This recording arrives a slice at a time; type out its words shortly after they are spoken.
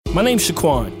My name's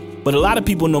Shaquan, but a lot of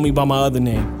people know me by my other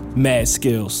name, Mad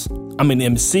Skills. I'm an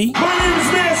MC. My name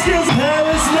is Mad Skills.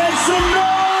 Paris, make some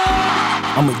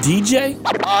noise. I'm a DJ.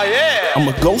 Oh, yeah. I'm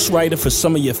a ghostwriter for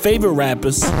some of your favorite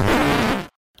rappers.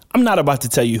 I'm not about to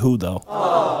tell you who, though.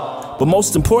 But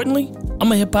most importantly,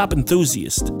 I'm a hip-hop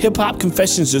enthusiast. Hip-Hop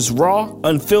Confessions is raw,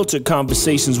 unfiltered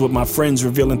conversations with my friends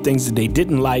revealing things that they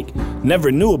didn't like,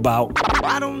 never knew about,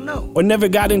 I don't know. or never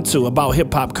got into about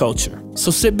hip-hop culture.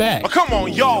 So sit back, Oh, come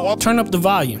on, y'all. turn up the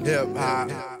volume,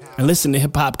 Hip-hop. and listen to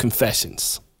Hip-Hop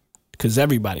Confessions. Because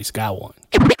everybody's got one.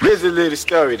 Here's a little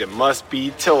story that must be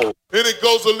told. And it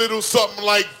goes a little something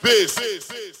like this.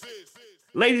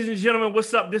 Ladies and gentlemen,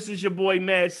 what's up? This is your boy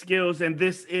Mad Skills, and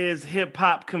this is Hip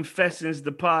Hop Confessions,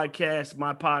 the podcast,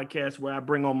 my podcast where I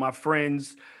bring on my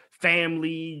friends,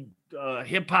 family,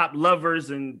 hip hop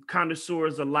lovers, and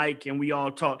connoisseurs alike, and we all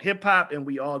talk hip hop and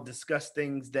we all discuss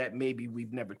things that maybe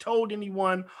we've never told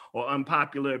anyone or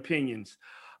unpopular opinions.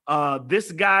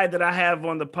 This guy that I have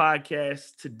on the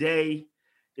podcast today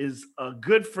is a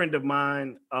good friend of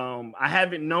mine. I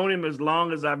haven't known him as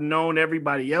long as I've known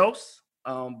everybody else.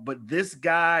 But this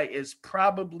guy is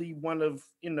probably one of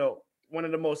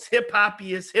the most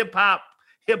hip-hoppers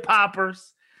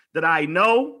that I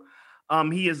know.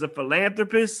 He is a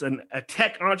philanthropist, a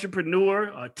tech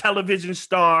entrepreneur, a television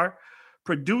star,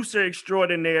 producer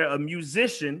extraordinaire, a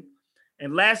musician,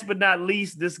 and last but not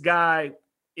least, this guy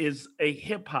is a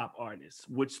hip-hop artist,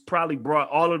 which probably brought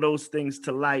all of those things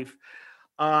to life.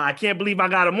 I can't believe I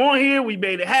got him on here. We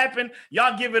made it happen.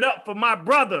 Y'all give it up for my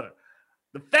brother,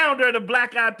 the founder of the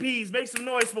Black Eyed Peas. Make some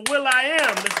noise for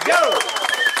will.i.am. Let's go.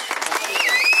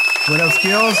 What up,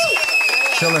 Skills?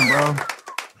 Chilling, bro.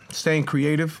 Staying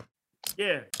creative.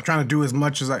 Yeah. Trying to do as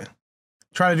much as I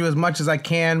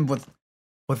can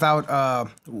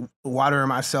without watering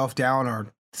myself down or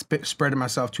spreading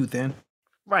myself too thin.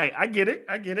 Right. I get it.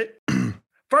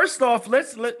 First off, I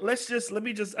just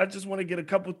want to get a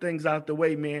couple things out the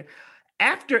way, man.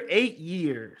 After 8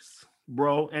 years,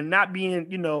 bro, and not being,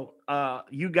 you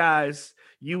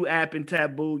App and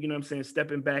Taboo,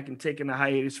 stepping back and taking a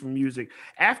hiatus from music.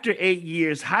 After 8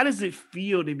 years, how does it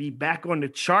feel to be back on the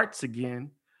charts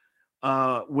again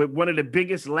with one of the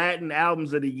biggest Latin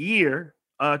albums of the year,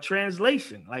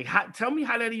 Translation? Like, tell me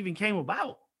how that even came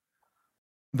about.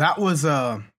 That was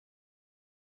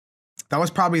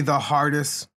probably the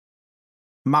hardest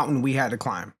mountain we had to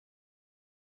climb.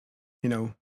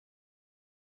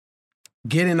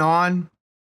 Getting on,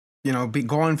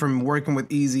 going from working with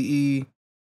Eazy-E,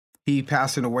 he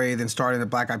passing away, then starting the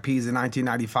Black Eyed Peas in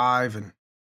 1995, and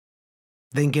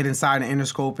then getting signed to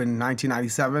Interscope in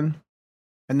 1997,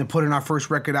 and then putting our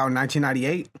first record out in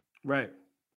 1998. Right.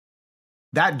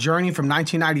 That journey from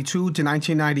 1992 to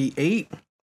 1998,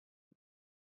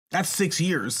 that's 6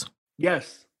 years.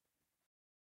 Yes.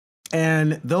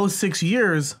 And those 6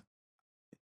 years,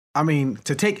 I mean,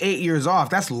 to take 8 years off,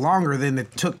 that's longer than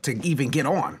it took to even get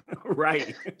on.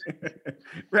 Right.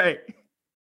 Right.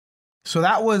 So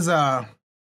that was a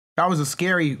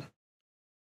scary,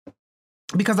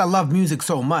 because I love music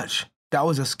so much. That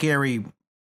was a scary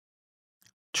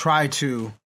a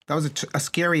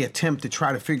scary attempt to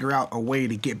try to figure out a way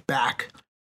to get back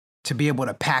to be able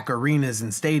to pack arenas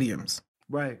and stadiums.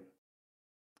 Right.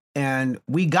 And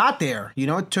we got there.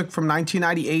 It took from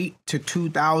 1998 to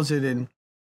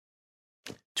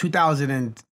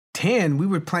 2010, we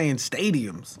were playing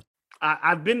stadiums.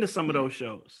 I've been to some of those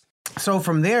shows. So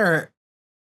from there,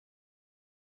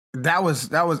 that was,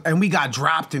 and we got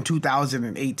dropped in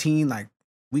 2018. Like,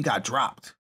 we got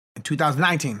dropped in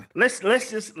 2019. Let's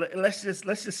just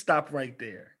stop right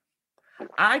there.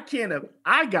 I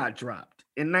got dropped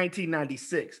in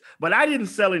 1996, but I didn't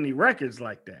sell any records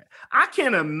like that. I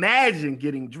can't imagine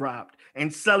getting dropped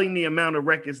and selling the amount of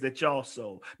records that y'all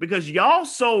sold, because y'all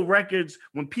sold records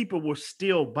when people were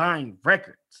still buying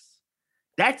records.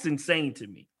 That's insane to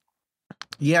me.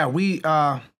 Yeah, we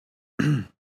got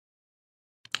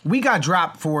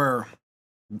dropped for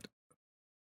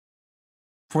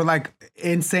like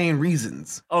insane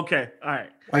reasons. Okay, all right.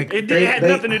 Like, it had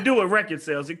nothing to do with record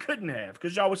sales. It couldn't have,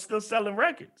 because y'all was still selling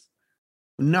records.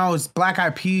 No, it's Black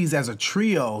Eyed Peas as a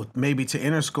trio, maybe to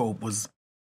Interscope, was,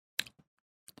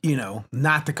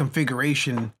 not the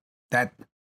configuration that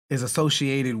is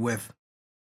associated with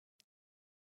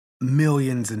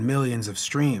millions and millions of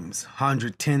streams,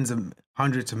 hundreds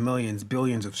of millions,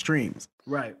 billions of streams.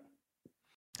 Right.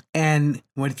 And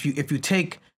if you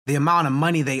take the amount of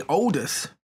money they owed us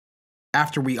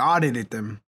after we audited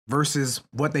them versus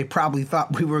what they probably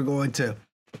thought we were going to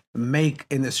make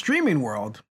in the streaming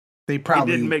world, they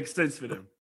probably didn't make sense for them.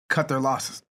 Cut their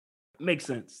losses. Makes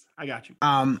sense. I got you.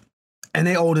 And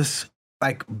they owed us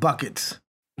like buckets.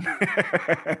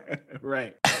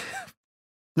 Right.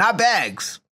 Not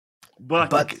bags.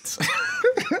 Buckets.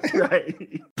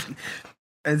 Right.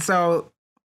 And so,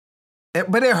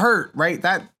 but it hurt, right?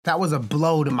 That was a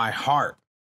blow to my heart.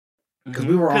 Because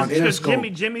we were on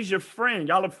Interscope. Jimmy's your friend.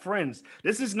 Y'all are friends.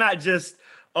 This is not just,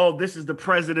 oh, this is the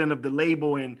president of the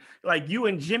label. And like you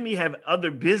and Jimmy have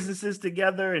other businesses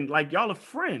together and like y'all are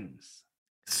friends.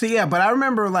 So yeah, but I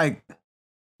remember like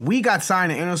we got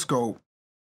signed to Interscope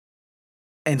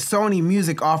and Sony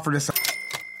Music offered us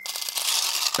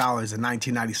dollars in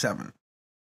 1997.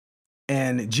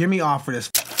 And Jimmy offered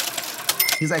us,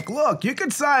 he's like, look, you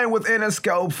could sign with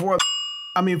Interscope for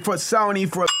Sony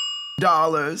for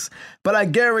dollars, but I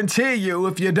guarantee you,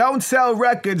 if you don't sell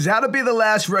records, that'll be the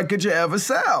last record you ever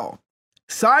sell.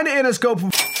 Sign to Interscope,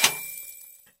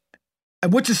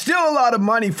 which is still a lot of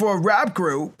money for a rap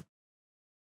group.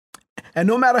 And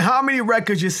no matter how many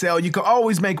records you sell, you can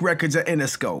always make records at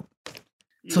Interscope.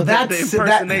 So the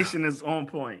impersonation is on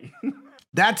point.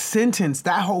 That sentence,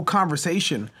 that whole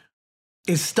conversation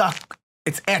is stuck.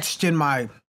 It's etched in my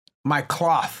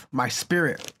cloth, my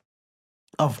spirit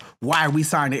of why we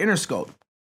signed to Interscope.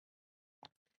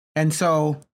 And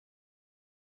so,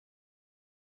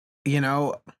 you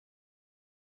know,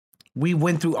 we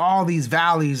went through all these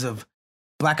valleys of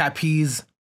Black Eyed Peas.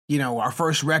 You know, our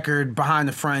first record, Behind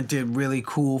the Front, did really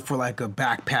cool for like a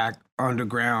backpack,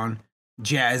 underground,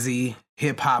 jazzy,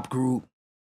 hip-hop group.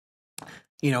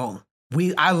 You know,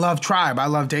 I love Tribe. I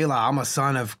love De La. I'm a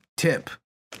son of Tip.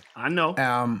 I know.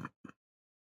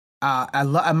 I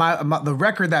love the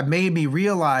record that made me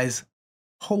realize,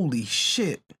 holy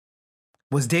shit,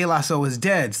 was De La So Is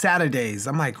Dead, Saturdays.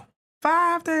 I'm like,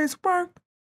 5 days work,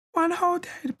 1 whole day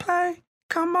to play.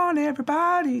 Come on,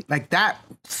 everybody. Like that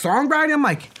songwriting, I'm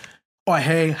like, oh,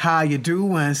 hey, how you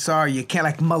doing? Sorry, you can't.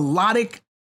 Like melodic,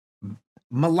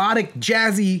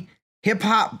 jazzy,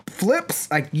 hip-hop flips.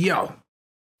 Like, yo.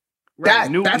 Right. That's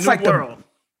new like world.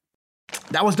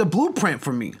 That was the blueprint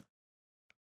for me.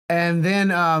 And then,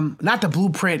 not the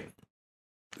blueprint,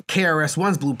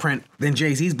 KRS-One's blueprint, then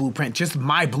Jay-Z's blueprint, just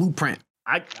my blueprint.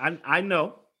 I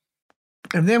know.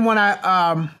 And then when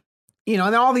and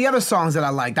then all the other songs that I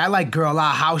like Girl,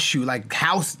 I House You, like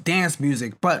house dance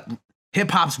music, but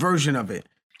hip-hop's version of it.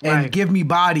 And Right. Give Me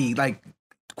Body, like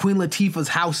Queen Latifah's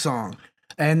house song.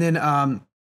 And then,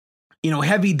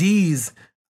 Heavy D's,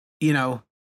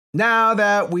 Now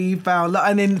That We Found Love.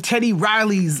 And then Teddy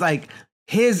Riley's, like,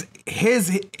 his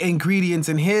ingredients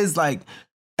and his, like,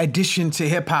 addition to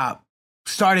hip-hop,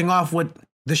 starting off with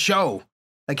The Show.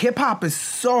 Like, hip-hop is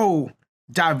so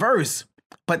diverse,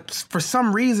 but for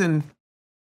some reason,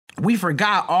 we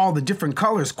forgot all the different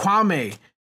colors. Kwame,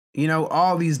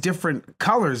 all these different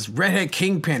colors. Redhead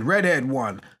Kingpin, Redhead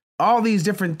One. All these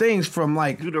different things from,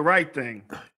 like... Do the right thing.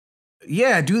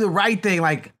 Yeah, do the right thing.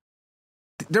 Like,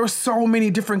 there were so many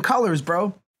different colors,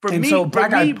 bro. For me,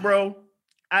 bro,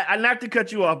 I not to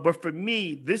cut you off, but for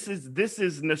me, this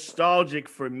is nostalgic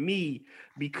for me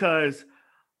because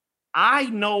I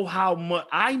know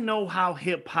how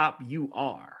hip hop you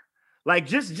are. Like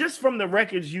just from the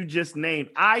records you just named,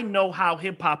 I know how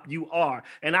hip hop you are,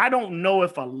 and I don't know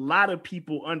if a lot of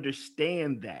people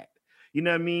understand that. You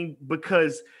know what I mean?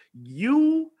 Because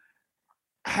you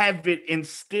have it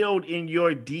instilled in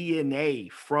your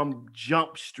DNA from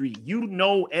Jump Street. You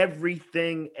know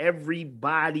everything,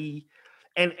 everybody.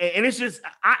 And it's just,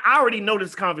 I already know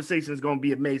this conversation is going to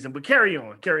be amazing, but carry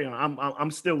on.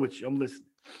 I'm still with you. I'm listening.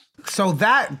 So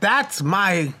that's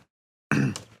my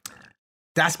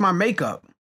makeup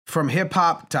from hip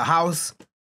hop to house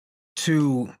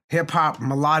to hip hop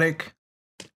melodic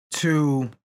to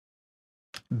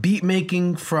beat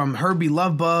making from Herbie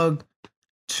Lovebug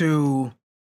to,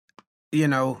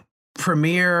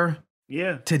 Premier,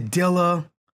 yeah, to Dilla,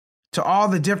 to all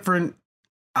the different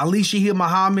Alicia Hill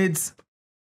Muhammad's,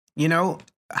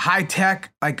 high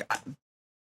tech, like,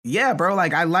 yeah, bro.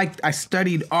 Like I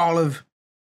studied all of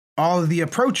the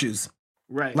approaches,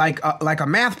 right? Like a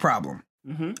math problem.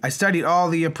 Mm-hmm. I studied all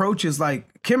the approaches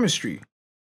like chemistry.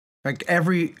 Like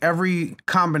every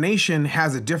combination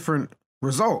has a different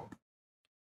result.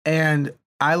 And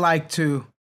I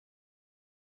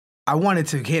wanted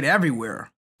to hit everywhere.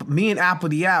 Me and Apple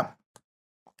the App,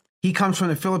 he comes from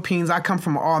the Philippines. I come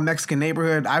from an all Mexican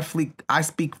neighborhood. I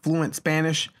speak fluent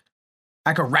Spanish.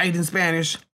 I could write in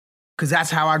Spanish because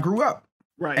that's how I grew up.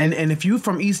 Right. And if you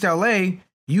from East LA,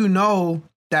 you know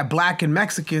that Black and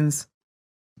Mexicans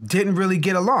didn't really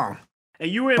get along. And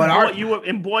you were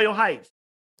in Boyle Heights.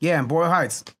 Yeah, in Boyle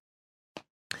Heights.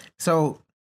 So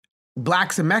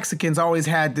Blacks and Mexicans always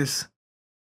had this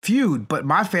feud, but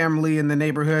my family in the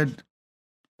neighborhood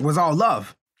was all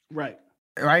love. Right.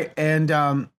 right?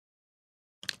 And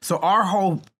so our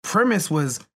whole premise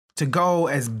was to go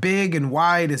as big and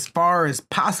wide as far as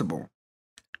possible.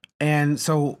 And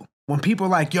so when people are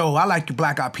like, yo, I like your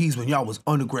Black Eyed Peas when y'all was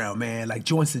underground, man, like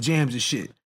joints and jams and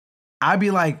shit. I'd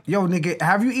be like, yo, nigga,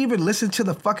 have you even listened to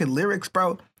the fucking lyrics,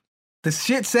 bro? The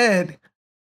shit said,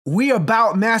 we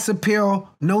about mass appeal,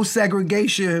 no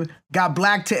segregation, got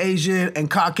black to Asian and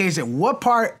Caucasian. What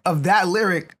part of that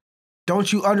lyric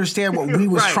don't you understand what we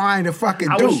was Right. trying to fucking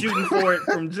do? I was shooting for it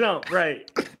from jump, right?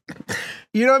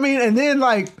 You know what I mean? And then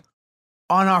like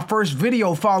on our first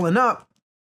video, Falling Up,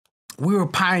 we were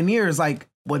pioneers. Like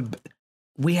what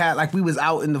we had, like we was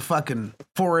out in the fucking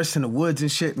forest and the woods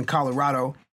and shit in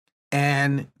Colorado.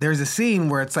 And there's a scene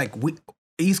where it's like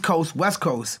East Coast, West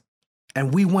Coast.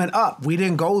 And we went up. We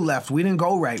didn't go left. We didn't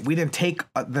go right. We didn't take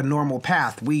the normal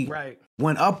path. We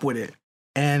went up with it.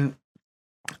 And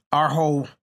our whole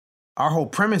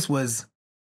premise was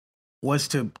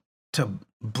to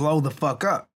blow the fuck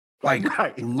up. Like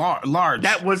large.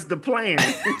 That was the plan.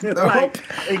 Like,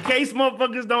 in case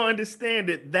motherfuckers don't understand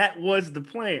it, that was the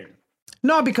plan.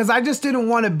 No, because I just didn't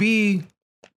want to be.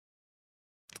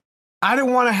 I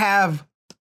didn't want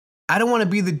to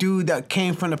be the dude that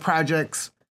came from the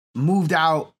projects, moved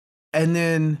out, and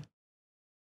then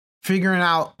figuring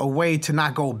out a way to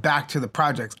not go back to the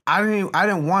projects. I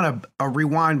didn't want a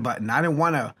rewind button. I didn't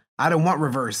want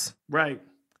reverse. Right.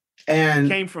 And it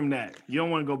came from that. You don't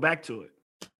want to go back to it.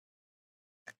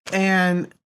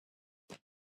 And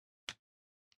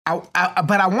but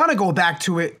I want to go back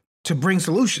to it to bring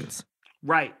solutions.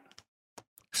 Right.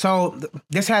 So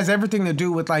this has everything to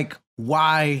do with like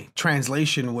why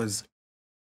translation was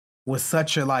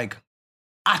such a like,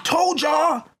 I told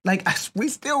y'all, like we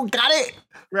still got it.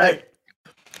 Right. Like,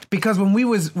 because when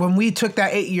we took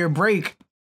that 8-year break,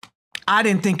 I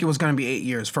didn't think it was going to be 8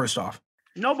 years, first off.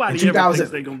 Nobody ever thinks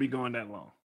they're going to be going that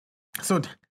long. So,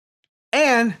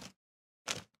 and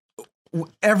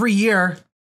every year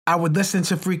I would listen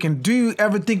to freaking, do you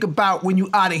ever think about when you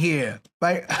out of here?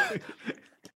 Like,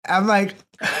 I'm like,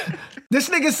 this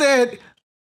nigga said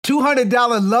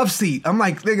 $200 love seat. I'm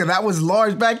like, nigga, that was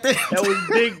large back then. That was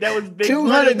big. That was big.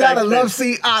 $200 love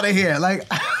seat out of here. Like,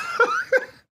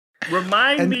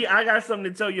 remind me, I got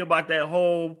something to tell you about that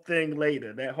whole thing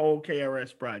later, that whole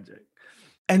KRS project.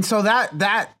 And so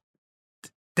that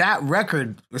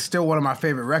record was still one of my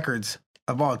favorite records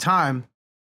of all time.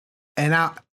 And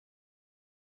I,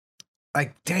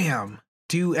 like, damn,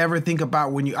 do you ever think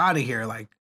about when you out of here? Like,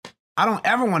 I don't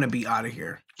ever want to be out of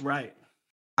here. Right.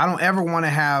 I don't ever want to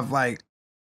have, like,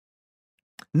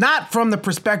 not from the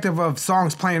perspective of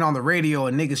songs playing on the radio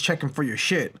and niggas checking for your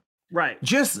shit. Right.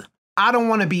 Just, I don't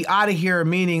want to be out of here,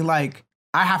 meaning, like,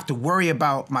 I have to worry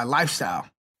about my lifestyle.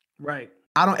 Right.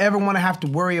 I don't ever want to have to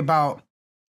worry about,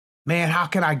 man, how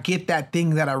can I get that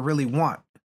thing that I really want?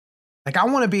 Like, I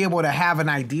want to be able to have an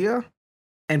idea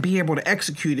and be able to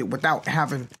execute it without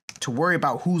having to worry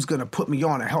about who's going to put me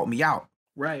on and help me out.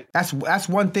 Right. That's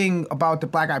one thing about the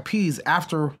Black Eyed Peas.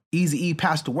 After Eazy-E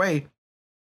passed away,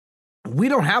 we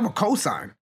don't have a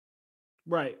cosign.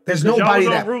 Right. There's nobody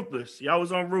y'all was on Ruthless. Y'all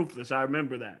was on Ruthless. I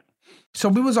remember that. So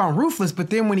we was on Ruthless, but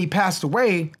then when he passed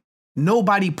away,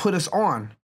 nobody put us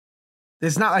on.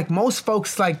 It's not like most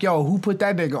folks like, yo, who put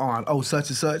that nigga on? Oh, such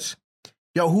and such.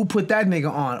 Yo, who put that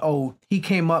nigga on? Oh, he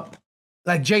came up,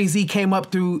 like Jay-Z came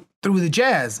up through the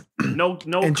jazz. No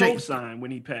cosign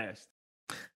when he passed.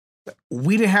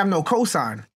 We didn't have no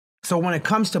cosign. So when it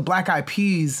comes to Black Eyed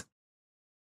Peas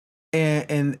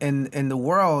and the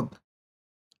world,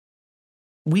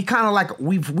 we kind of like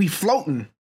we floating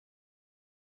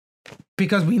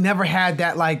because we never had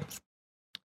that, like,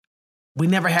 we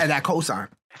never had that cosign.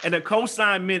 And the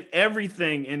cosign meant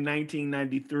everything in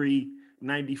 1993,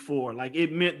 94. Like,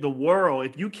 it meant the world.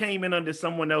 If you came in under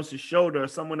someone else's shoulder or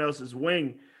someone else's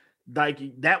wing, like,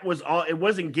 that was all. It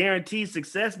wasn't guaranteed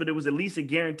success, but it was at least a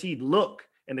guaranteed look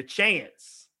and a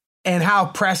chance. And how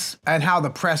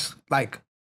the press like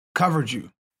covered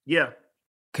you. Yeah.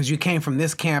 Because you came from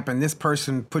this camp and this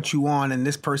person put you on and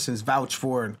this person's vouched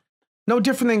for. And no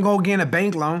different than go getting a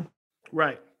bank loan.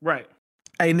 Right, right.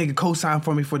 Hey, nigga, co-sign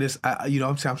for me for this. You know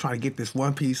what I'm saying? I'm trying to get this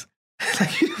one piece.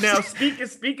 Now,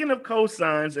 speaking of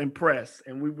cosigns and press,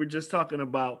 and we were just talking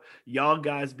about y'all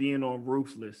guys being on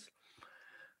Ruthless.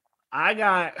 I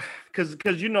got,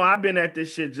 because you know, I've been at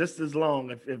this shit just as long,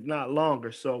 if not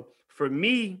longer. So for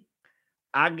me,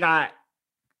 I got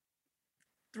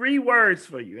 3 words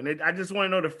for you. And I just want to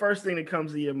know the first thing that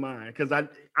comes to your mind, because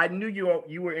I knew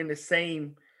you were in the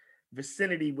same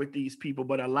vicinity with these people,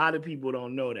 but a lot of people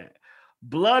don't know that.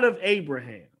 Blood of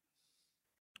Abraham.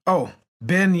 Oh,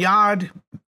 Ben Yard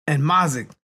and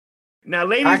Mazik. Now,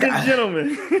 ladies and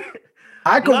gentlemen,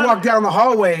 I could walk down the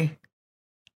hallway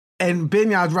and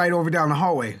Binyard's right over down the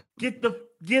hallway.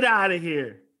 Get out of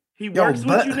here. He works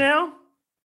with you now?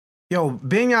 Yo,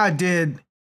 Binyard did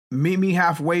Meet Me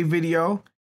Halfway video.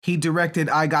 He directed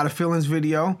I Got a Feelings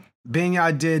video.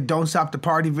 Binyard did Don't Stop the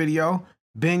Party video.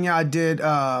 Binyard did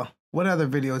what other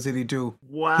videos did he do?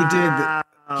 Wow.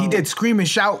 He did Scream and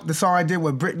Shout, the song I did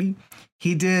with Britney.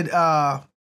 He did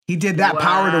That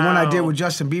Power, the one I did with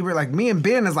Justin Bieber. Like, me and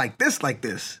Ben is like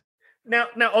this. Now,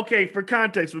 okay, for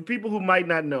context, for people who might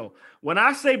not know, when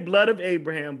I say Blood of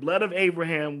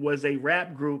Abraham was a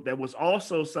rap group that was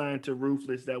also signed to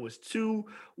Ruthless that was 2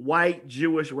 white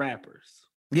Jewish rappers.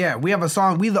 Yeah, we have a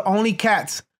song. We the only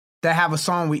cats that have a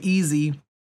song with Easy.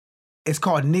 It's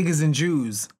called Niggas and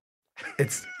Jews.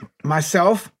 It's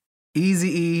myself,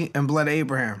 Eazy-E, and Blood of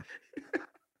Abraham.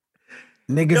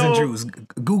 Niggas and Jews.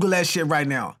 Google that shit right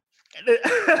now.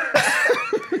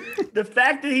 The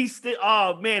fact that he's still,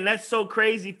 oh man, that's so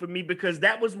crazy for me because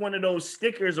that was one of those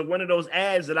stickers or one of those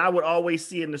ads that I would always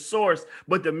see in the source,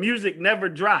 but the music never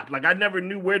dropped. Like I never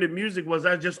knew where the music was.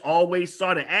 I just always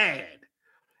saw the ad.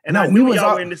 And I knew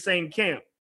y'all were in the same camp.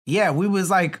 Yeah, we was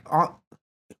like,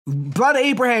 Blood of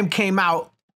Abraham came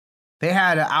out. They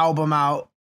had an album out,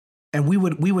 and we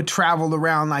would travel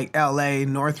around like LA,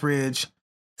 Northridge,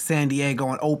 San Diego,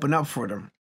 and open up for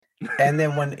them. And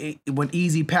then when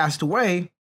Easy passed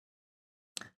away,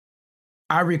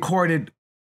 we recorded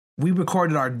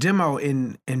our demo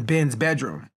in Ben's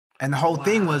bedroom. And the whole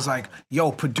thing was like,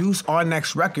 yo, produce our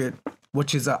next record,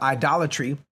 which is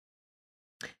Idolatry.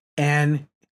 And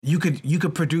you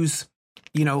could produce,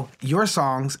 your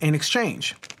songs in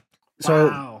exchange.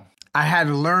 So I had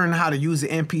to learn how to use the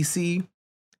MPC.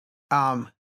 I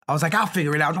was like, I'll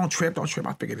figure it out. Don't trip. I'll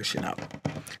figure this shit out.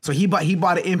 So he bought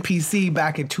an MPC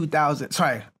back in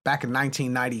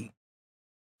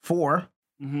 1994.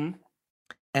 Mm-hmm.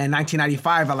 And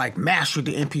 1995, I like mastered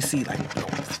the MPC, like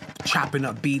chopping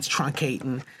up beats,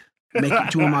 truncating,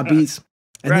 doing my beats.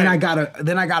 And then I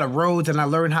got a Rhodes, and I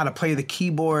learned how to play the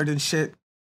keyboard and shit.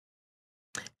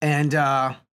 And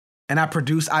I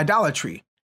produced Idolatry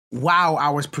while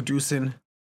I was producing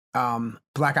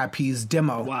Black Eyed Peas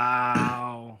demo.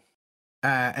 Wow.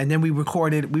 And then we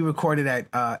recorded at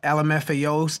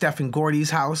LMFAO, Stephen Gordy's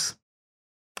house.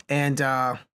 And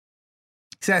so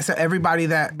everybody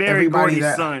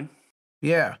Gordy's son.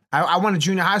 Yeah. I went to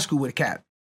junior high school with a cat.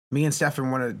 Me and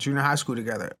Stephen went to junior high school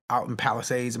together out in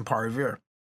Palisades and Park Revere.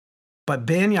 But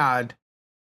Binyard,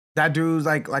 that dude's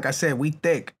like I said, we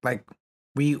thick. Like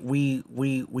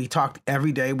we talked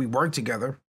every day. We worked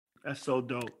together. That's so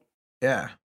dope. Yeah.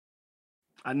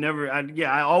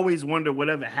 I always wonder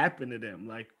whatever happened to them.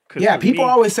 Like, people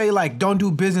always say like, don't do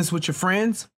business with your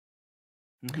friends.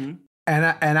 Mm-hmm.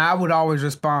 And I would always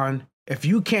respond, if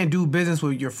you can't do business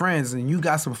with your friends, then you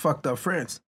got some fucked up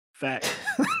friends. Facts.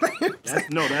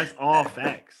 That's all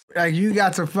facts. Like you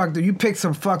got some fucked up. You pick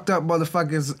some fucked up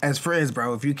motherfuckers as friends,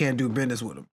 bro. If you can't do business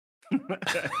with them.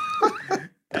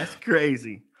 That's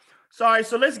crazy. Sorry,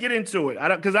 so let's get into it.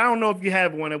 Because I don't know if you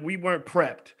have one. And we weren't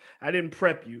prepped. I didn't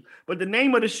prep you. But the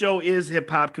name of the show is Hip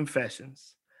Hop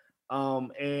Confessions.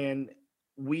 And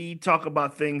we talk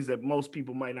about things that most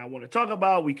people might not want to talk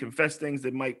about. We confess things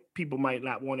that people might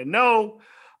not want to know.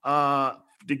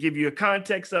 To give you a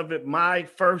context of it, my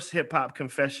first hip hop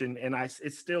confession, and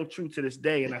it's still true to this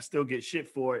day, and I still get shit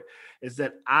for it, is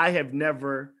that I have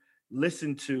never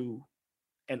listened to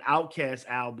an Outkast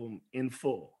album in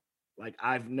full. Like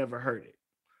I've never heard it.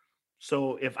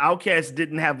 So if Outkast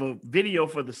didn't have a video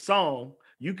for the song,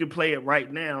 you could play it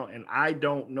right now, and I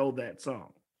don't know that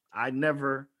song.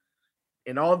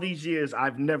 In all these years,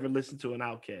 I've never listened to an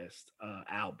Outkast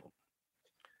album.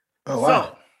 Oh, wow.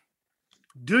 So,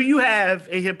 do you have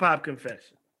a hip-hop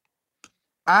confession?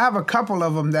 I have a couple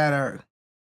of them that are...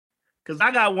 Because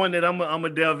I got one that I'm going to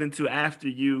delve into after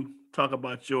you talk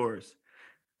about yours.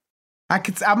 I'm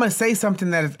going to say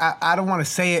something that I don't want to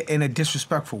say it in a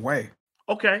disrespectful way.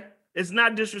 Okay. It's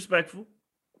not disrespectful.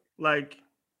 Like,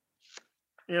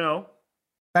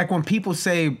 Like when people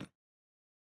say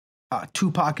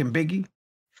Tupac and Biggie.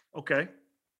 Okay.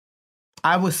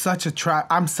 I'm such a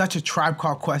Tribe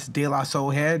Called Quest De La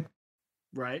Soul head.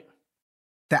 Right.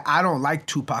 That I don't like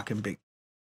Tupac and Biggie.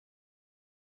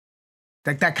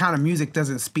 Like that kind of music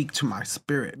doesn't speak to my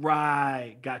spirit.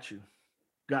 Right. Got you.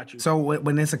 So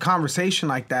when it's a conversation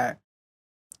like that,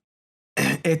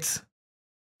 I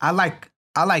like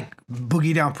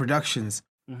Boogie Down Productions,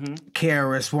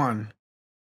 KRS-One.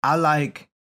 I like,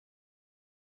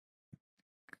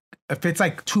 if it's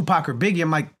like Tupac or Biggie,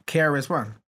 I'm like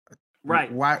KRS-One.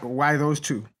 Right. Why those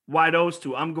two? Why those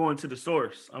two? I'm going to the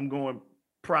source. I'm going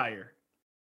prior.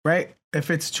 right? If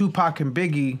it's Tupac and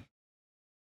Biggie,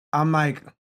 I'm like,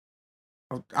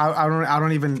 I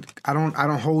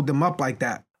don't hold them up like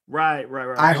that. Right.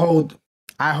 I hold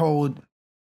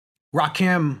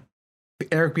Rakim,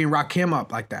 Eric B. and Rakim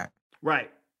up like that.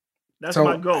 Right. That's So-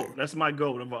 my goal. That's my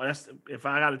goal. That's if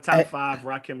I got a top 5,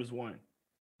 Rakim is one.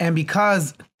 And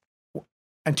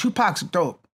Tupac's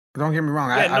dope. Don't get me wrong.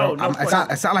 Yeah, no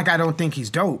it's not like I don't think he's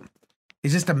dope.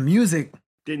 It's just the music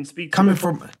Didn't speak to coming it.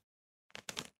 from.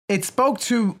 It spoke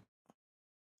to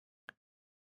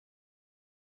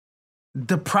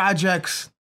the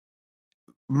projects.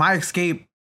 My escape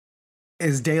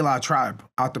is De La Tribe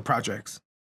out the projects.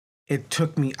 It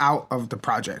took me out of the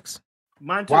projects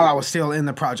Mine too. while I was still in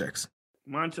the projects.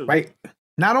 Mine too. Right?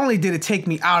 Not only did it take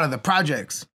me out of the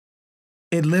projects,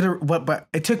 it literally, but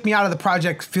it took me out of the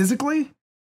project physically,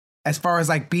 as far as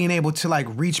like being able to like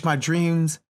reach my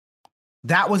dreams.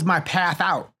 That was my path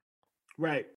out.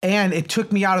 Right. And it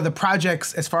took me out of the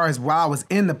projects as far as while I was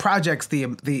in the projects,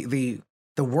 the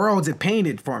worlds it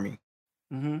painted for me.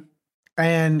 Mm-hmm.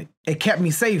 And it kept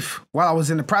me safe while I was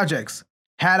in the projects.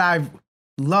 Had I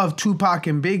loved Tupac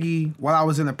and Biggie while I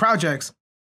was in the projects,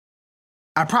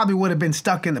 I probably would have been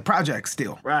stuck in the projects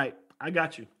still. Right. I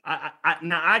got you. I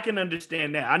now I can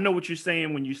understand that. I know what you're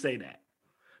saying when you say that.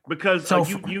 Because So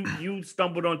you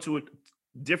stumbled onto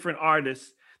different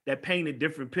artists that painted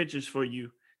different pictures for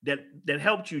you that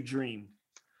helped you dream.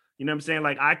 You know what I'm saying?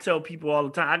 Like I tell people all the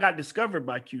time, I got discovered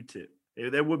by Q-Tip.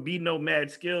 There would be no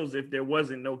Mad Skills if there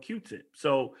wasn't no Q-Tip.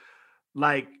 So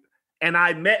like, and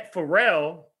I met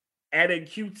Pharrell at a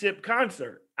Q-Tip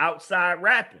concert outside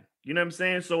rapping. You know what I'm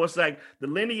saying? So it's like the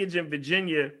lineage in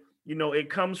Virginia, you know,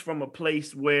 it comes from a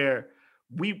place where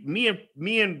me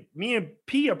and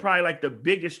P are probably like the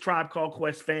biggest Tribe Called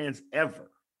Quest fans ever.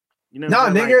 You know what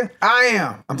I'm saying? nigga, I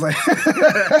am. I'm like,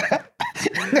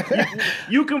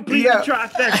 you complete Yeah. the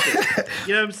trifecta.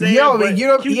 You know what I'm saying? Yo, But you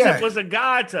know- Q-Tip yeah. was a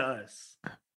god to us.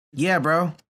 yeah,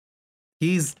 bro.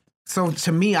 So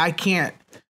to me, I can't.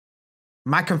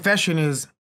 My confession is,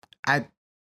 I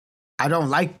don't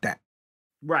like that.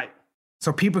 Right.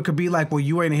 So people could be like, well,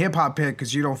 you ain't a hip hop head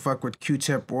because you don't fuck with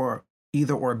Q-Tip or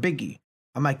Biggie.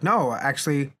 I'm like, no,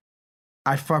 actually,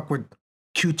 I fuck with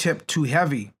Q-Tip too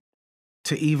heavy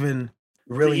to even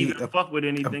really, to even fuck with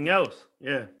anything else.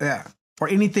 Yeah. yeah, or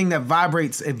anything that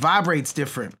vibrates. It vibrates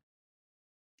different.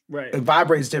 Right. It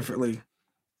vibrates differently.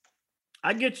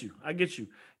 I get you.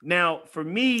 Now, for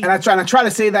me, And I try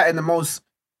to say that in the most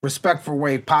respectful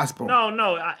way possible.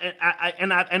 no,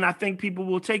 I think people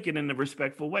will take it in a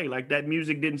respectful way. Like that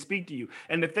music didn't speak to you.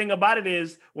 And the thing about it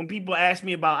is, when people ask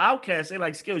me about Outkast, they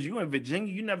like, Skills, you in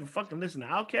Virginia, you never fucking listen to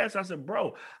Outkast. I said,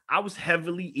 bro, I was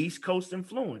heavily East Coast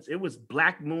influenced. It was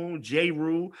Black Moon, J.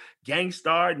 Rule,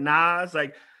 Gangstar, Nas.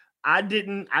 Like I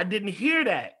didn't hear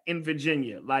that in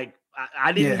Virginia. Like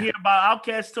I didn't hear about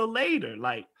Outkast till later.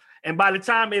 Like, and by the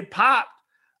time it popped,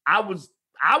 I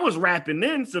was rapping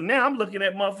then, so now I'm looking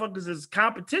at motherfuckers as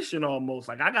competition almost.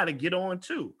 Like I got to get on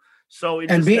too. So it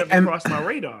just never crossed my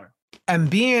radar. And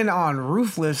being on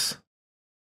Ruthless,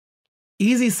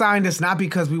 Easy signed us not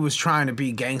because we was trying to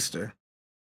be gangster.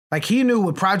 Like he knew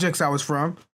what projects I was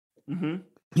from. Mm-hmm.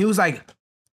 He was like,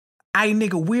 "Hey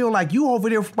nigga, Will, like you over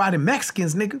there by the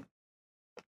Mexicans, nigga."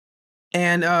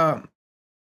 And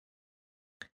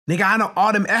nigga, I know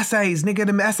all them essays, nigga.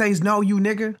 Them essays know you,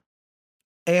 nigga.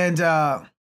 And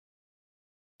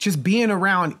just being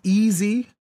around Easy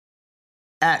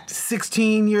at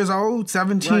 16 years old,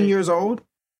 17 Right. years old,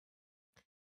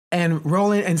 and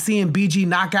rolling and seeing BG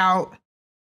Knockout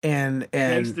and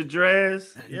Gangsta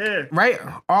Dress, yeah. right,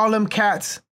 all them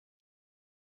cats.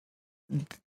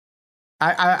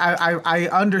 I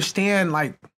understand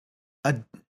like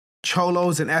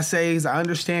cholos and essays. I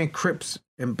understand Crips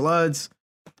and Bloods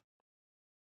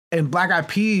and Black Eyed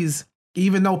Peas.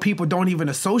 Even though people don't even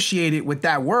associate it with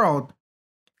that world,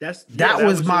 that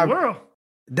was my the world.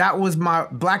 that was my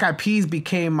Black Eyed Peas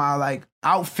became my like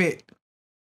outfit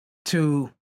to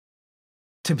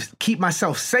keep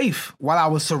myself safe while I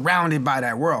was surrounded by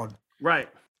that world. Right.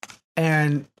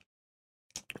 And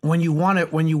when you want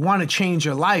to change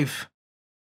your life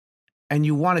and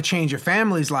you want to change your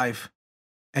family's life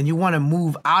and you want to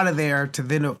move out of there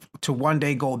to one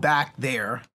day go back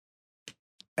there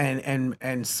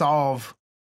and solve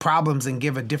problems and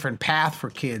give a different path for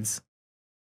kids.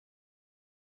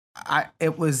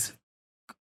 It was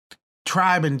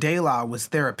Tribe and De La was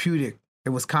therapeutic. It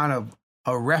was kind of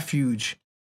a refuge.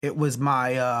 It was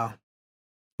my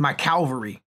my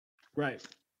Calvary. Right.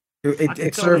 It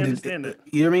totally served. understand that.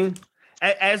 You know what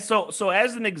I mean? So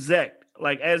as an exec,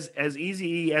 like as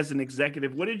Eazy-E as an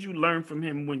executive, what did you learn from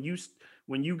him when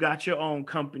when you got your own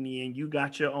company and you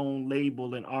got your own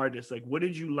label and artist, like what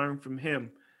did you learn from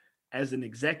him as an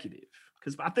executive?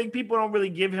 Because I think people don't really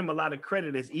give him a lot of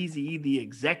credit as Eazy-E the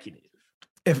executive.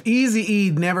 If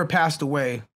Eazy-E never passed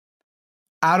away,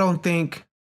 I don't think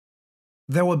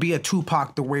there would be a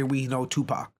Tupac the way we know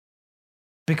Tupac.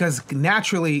 Because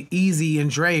naturally, Eazy and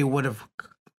Dre would have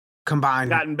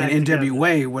combined, and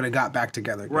NWA would have got back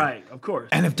together again. Right, of course.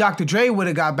 And if Dr. Dre would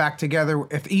have got back together,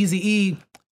 if NWA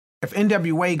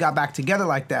got back together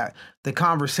like that, the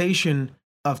conversation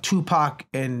of Tupac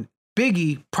and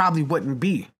Biggie probably wouldn't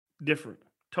be different,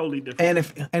 totally different.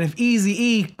 And if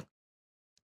Eazy-E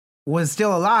was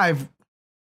still alive,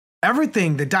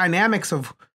 everything, the dynamics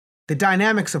of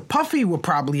Puffy would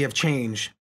probably have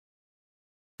changed,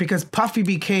 because Puffy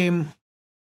became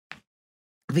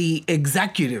the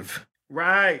executive.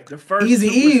 Right, the first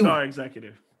Eazy-E, superstar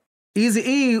executive.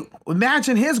 Eazy-E,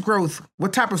 imagine his growth,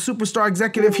 what type of superstar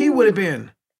executive he would have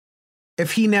been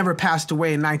if he never passed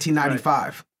away in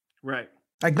 1995. Right.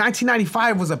 Like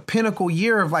 1995 was a pinnacle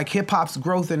year of like hip hop's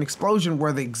growth and explosion,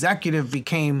 where the executive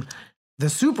became the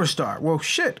superstar. Well,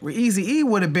 shit, where Eazy-E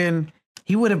would have been,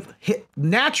 he would have hit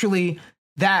naturally,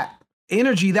 that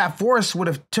energy, that force would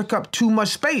have took up too much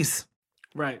space.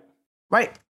 Right.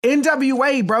 Right.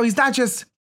 NWA, bro, it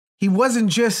wasn't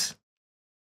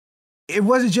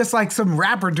just like some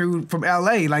rapper dude from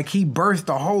LA. Like, he birthed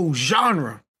a whole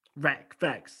genre. Right.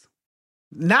 Facts.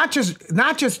 Not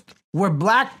just where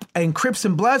Black and Crips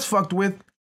and Bloods fucked with,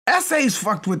 SA's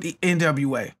fucked with the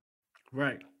NWA.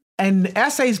 Right. And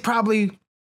SA's probably,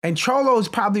 and Cholos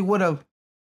probably would have,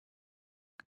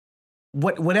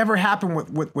 whatever happened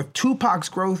with Tupac's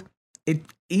growth,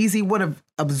 Eazy would have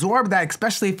absorbed that,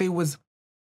 especially if he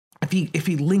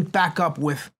linked back up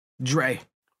with Dre.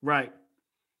 Right.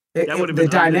 That would have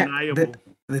been undeniable.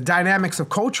 The dynamics of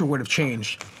culture would have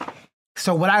changed.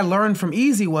 So what I learned from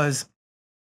Eazy was,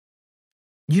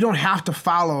 you don't have to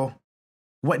follow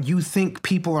what you think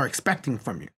people are expecting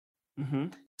from you. Mm-hmm.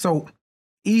 So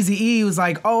Eazy-E was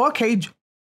like, oh, okay,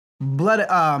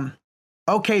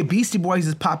 okay, Beastie Boys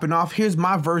is popping off. Here's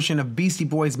my version of Beastie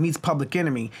Boys meets Public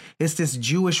Enemy. It's this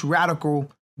Jewish radical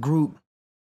group,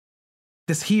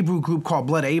 this Hebrew group called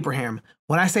Blood Abraham.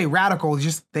 When I say radical, it's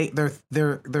just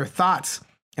their thoughts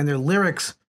and their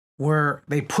lyrics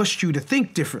they pushed you to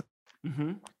think different.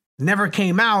 Mm-hmm. Never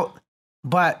came out,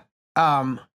 but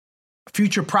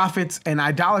Future Prophets and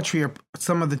Idolatry are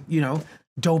some of the,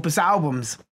 dopest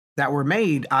albums that were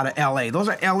made out of LA. Those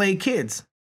are LA kids.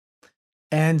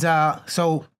 And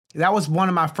so that was one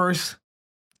of my first,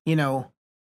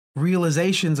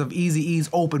 realizations of Eazy-E's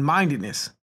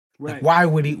open-mindedness. Right. Like,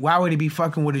 why would he be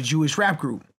fucking with a Jewish rap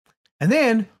group? And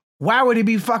then why would he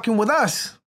be fucking with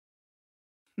us?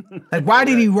 Like, why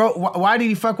did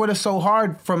he fuck with us so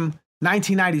hard from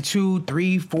 1992,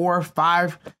 3, 4,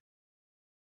 5?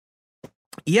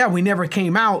 Yeah, we never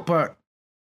came out, but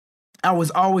I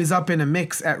was always up in the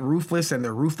mix at Ruthless and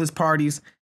the Ruthless parties.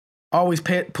 Always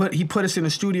he put us in the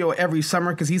studio every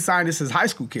summer because he signed us as high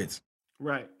school kids.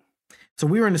 Right. So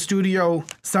we were in the studio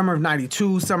summer of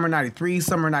 92, summer 93,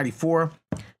 summer 94.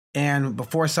 And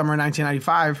before summer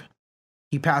 1995,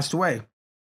 he passed away.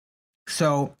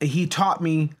 So he taught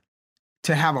me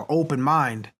to have an open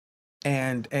mind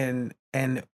and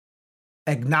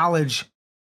acknowledge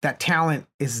that talent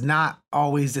is not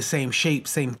always the same shape,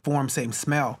 same form, same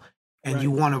smell. And right.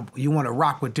 you want to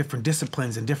rock with different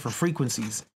disciplines and different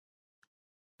frequencies.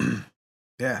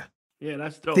 Yeah. Yeah,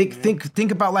 that's dope.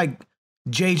 Think about like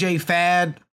JJ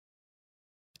Fad.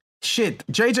 Shit,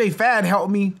 JJ Fad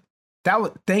helped me.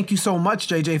 Thank you so much,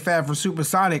 JJ Fad, for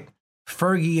Supersonic.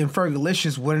 Fergie and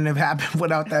Fergalicious wouldn't have happened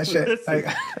without that shit.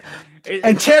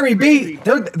 And Terry B.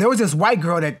 There was this white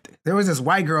girl that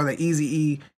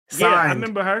Eazy-E signed. Yeah, I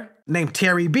remember her. Named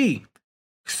Terry B.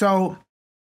 So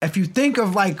if you think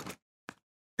of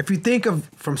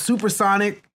from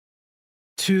Supersonic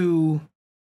to,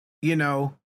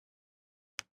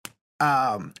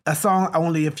 a song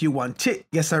Only If You Want It.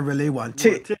 Yes, I really want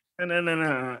it.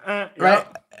 Right?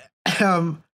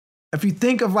 If you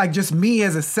think of like just me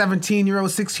as a 17-year-old,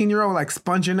 16-year-old, like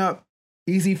sponging up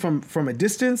Eazy from a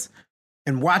distance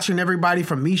and watching everybody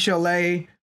from Michel'le,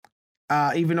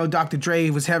 even though Dr. Dre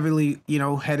was heavily,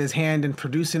 had his hand in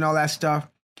producing all that stuff,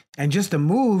 and just the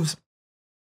moves,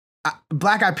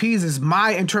 Black Eyed Peas is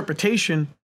my interpretation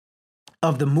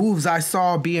of the moves I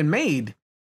saw being made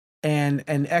and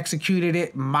executed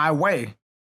it my way.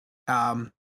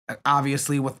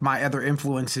 Obviously with my other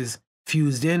influences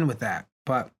fused in with that,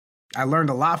 but I learned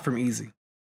a lot from Eazy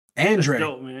and Dre.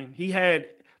 Dope, man. He had,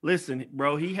 and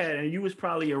you was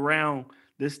probably around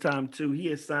this time too. He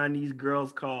had signed these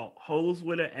girls called Hoes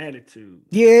with an Attitude.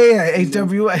 Yeah,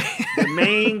 HWA. The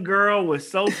main girl was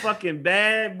so fucking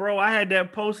bad, bro. I had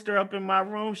that poster up in my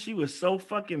room. She was so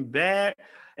fucking bad.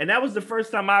 And that was the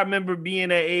first time I remember being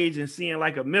that age and seeing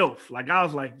like a MILF. Like I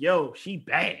was like, yo, she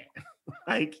bad.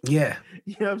 Like, Yeah.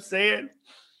 you know what I'm saying?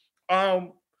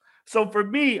 So for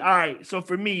me, all right. So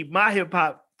for me, my hip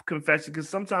hop confession, because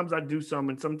sometimes I do some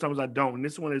and sometimes I don't. And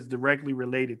this one is directly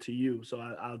related to you. So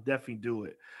I'll definitely do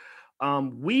it.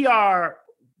 Me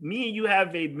and you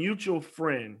have a mutual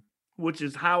friend, which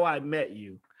is how I met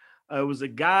you. It was a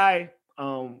guy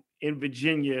in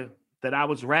Virginia that I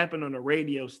was rapping on a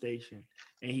radio station,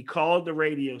 and he called the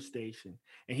radio station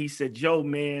and he said, yo,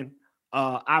 man,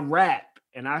 I rap.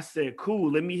 And I said,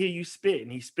 cool, let me hear you spit.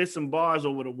 And he spit some bars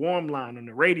over the warm line on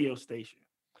the radio station.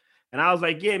 And I was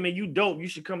like, yeah, man, you dope. You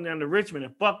should come down to Richmond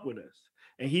and fuck with us.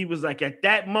 And he was like, at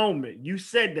that moment, you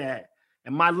said that,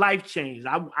 and my life changed.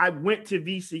 I went to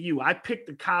VCU. I picked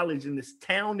a college in this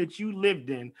town that you lived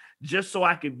in just so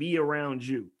I could be around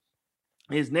you.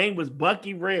 His name was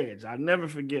Bucky Reg. I'll never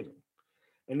forget him.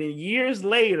 And then years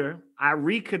later, I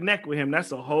reconnect with him.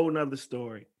 That's a whole nother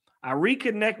story. I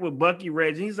reconnect with Bucky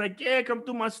Reg, and he's like, yeah, come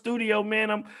through my studio,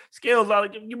 man. I'm Skills. I'll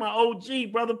give you my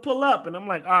OG, brother, pull up. And I'm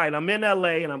like, all right, I'm in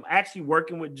LA, and I'm actually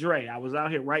working with Dre. I was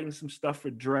out here writing some stuff for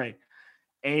Dre.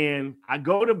 And I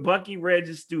go to Bucky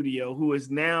Reg's studio, who is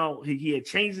now, he had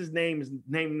changed his name. His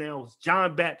name now is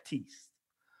John Baptiste.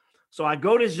 So I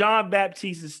go to Jean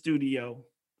Baptiste's studio.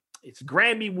 It's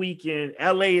Grammy weekend.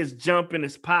 LA is jumping,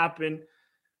 it's popping,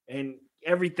 and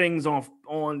everything's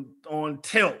on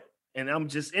tilt. And I'm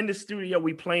just in the studio,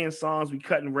 we playing songs, we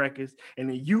cutting records, and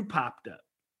then you popped up.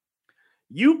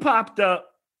 You popped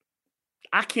up,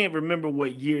 I can't remember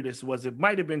what year this was. It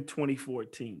might have been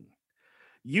 2014.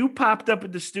 You popped up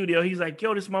at the studio. He's like,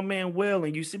 yo, this is my man Will.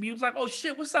 And you see me, he was like, oh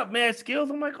shit, what's up, man? Skills.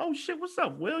 I'm like, oh shit, what's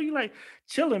up, Will? You like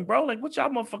chilling, bro? Like, what y'all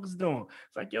motherfuckers doing?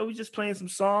 It's like, yo, we just playing some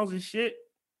songs and shit.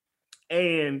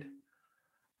 And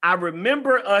I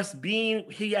remember us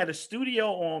he had a studio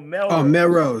on Melrose. Oh,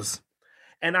 Melrose.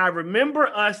 And I remember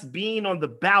us being on the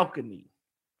balcony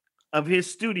of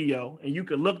his studio, and you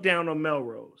could look down on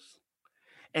Melrose.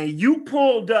 And you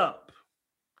pulled up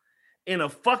in a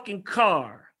fucking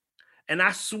car. And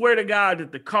I swear to God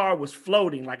that the car was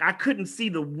floating. Like I couldn't see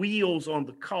the wheels on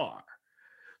the car.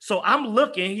 So I'm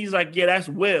looking, he's like, yeah, that's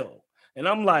Will. And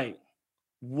I'm like,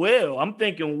 Will? I'm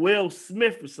thinking Will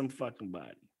Smith or some fucking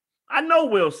body. I know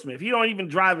Will Smith. He don't even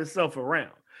drive himself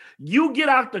around. You get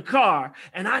out the car,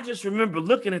 and I just remember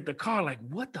looking at the car like,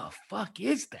 what the fuck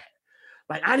is that?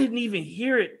 Like, I didn't even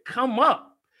hear it come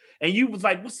up. And you was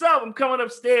like, what's up? I'm coming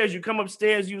upstairs. You come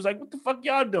upstairs. You was like, what the fuck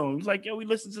y'all doing? He was like, yo, we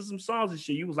listened to some songs and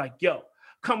shit. You was like, yo,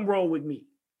 come roll with me.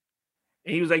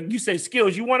 And he was like, you say,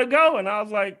 Skills, you want to go? And I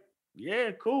was like,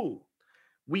 yeah, cool.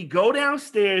 We go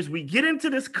downstairs. We get into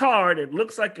this car that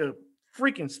looks like a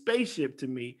freaking spaceship to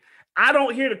me. I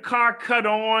don't hear the car cut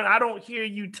on. I don't hear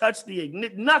you touch the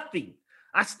ignition, nothing.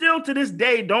 I still to this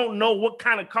day don't know what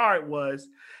kind of car it was.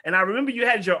 And I remember you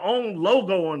had your own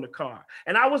logo on the car.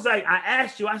 And I was like, I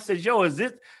asked you, I said, yo, is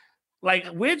it like,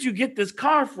 where'd you get this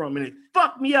car from? And it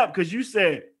fucked me up because you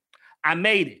said, I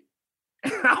made it.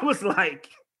 And I was like,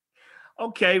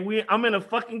 okay, I'm in a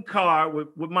fucking car with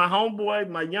my homeboy,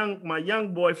 my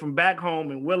young boy from back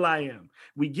home in Will.i.am.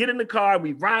 We get in the car,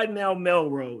 we ride down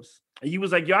Melrose. And you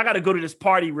was like, yo, I got to go to this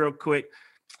party real quick.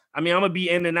 I mean, I'm going to be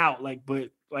in and out,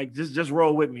 but just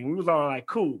roll with me. We was all like,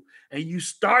 cool. And you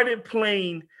started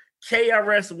playing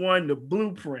KRS-One, The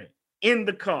Blueprint, in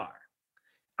the car.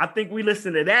 I think we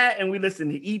listened to that and we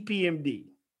listened to EPMD.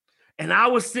 And I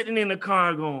was sitting in the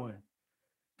car going,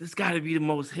 this got to be the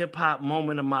most hip hop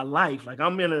moment of my life. Like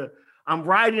I'm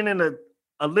riding in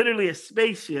a literally a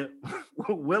spaceship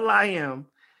with Will.i.am,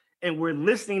 and we're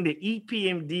listening to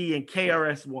EPMD and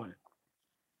KRS-One.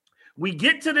 We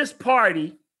get to this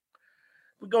party.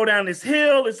 We go down this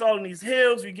hill. It's all in these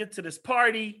hills. We get to this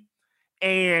party,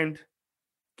 and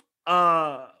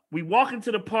we walk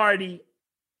into the party,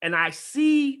 and I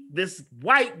see this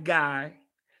white guy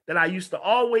that I used to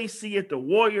always see at the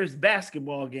Warriors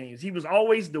basketball games. He was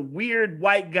always the weird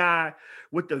white guy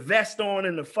with the vest on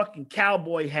and the fucking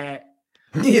cowboy hat.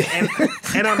 Yeah.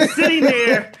 And I'm sitting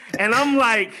there, and I'm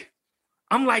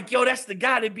like, yo, that's the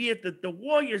guy to be at the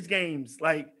Warriors games.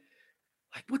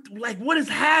 What is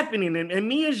happening? And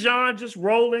me and Jean just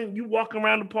rolling. You walking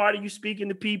around the party, you speaking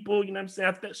to people. You know what I'm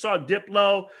saying? I saw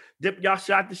Diplo. Y'all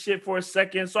shot the shit for a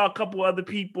second. Saw a couple other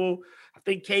people. I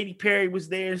think Katy Perry was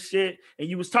there and shit. And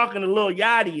you was talking to Lil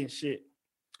Yachty and shit.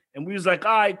 And we was like,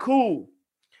 all right, cool.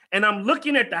 And I'm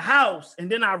looking at the house. And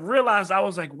then I realized, I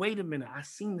was like, wait a minute. I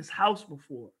seen this house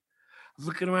before. was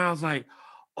looking around. I was like,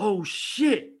 oh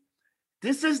shit,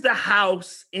 this is the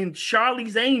house in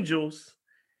Charlie's Angels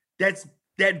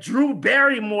that Drew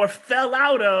Barrymore fell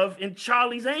out of in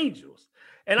Charlie's Angels.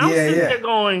 And I'm sitting there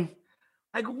going,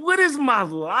 like, what is my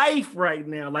life right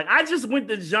now? Like, I just went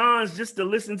to John's just to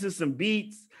listen to some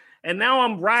beats. And now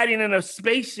I'm riding in a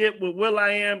spaceship with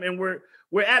will.i.am, and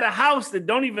we're at a house that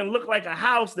don't even look like a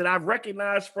house that I've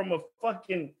recognized from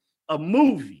a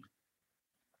movie.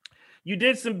 You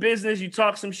did some business, you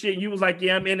talked some shit, and you was like,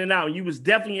 yeah, I'm in and out. You was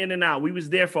definitely in and out. We was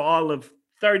there for all of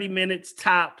 30 minutes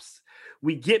tops.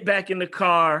 We get back in the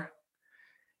car.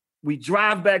 We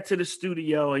drive back to the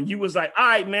studio, and you was like, all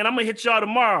right, man, I'm going to hit y'all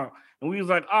tomorrow. And we was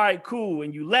like, all right, cool.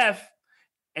 And you left,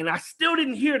 and I still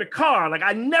didn't hear the car. Like,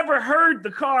 I never heard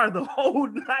the car the whole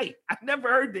night. I never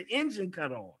heard the engine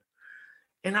cut on.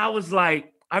 And I was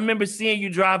like, I remember seeing you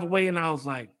drive away, and I was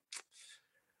like,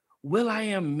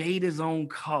 will.i.am made his own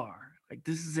car. Like,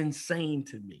 this is insane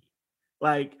to me.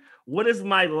 Like, what is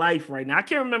my life right now? I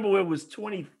can't remember where it was,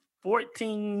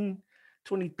 2014,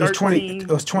 2013. It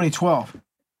was 2012.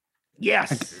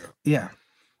 Yes. Yeah.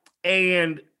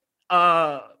 And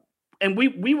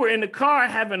we were in the car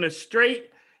having a straight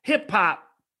hip hop.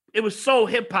 It was so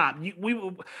hip hop.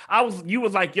 You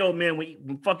was like, yo, man,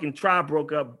 when fucking Tribe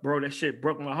broke up, bro, that shit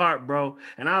broke my heart, bro.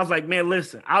 And I was like, man,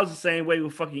 listen, I was the same way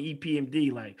with fucking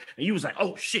EPMD, like, and you was like,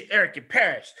 oh shit, Eric and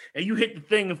Parrish, and you hit the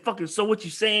thing and fucking So What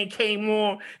You Saying came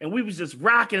on, and we was just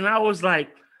rocking, and I was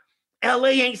like, LA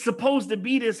ain't supposed to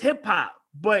be this hip hop,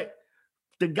 but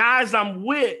the guys I'm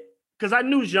with, because I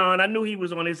knew John, I knew he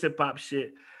was on his hip hop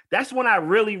shit. That's when I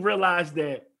really realized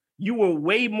that you were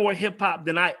way more hip hop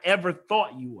than I ever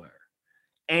thought you were.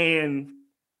 And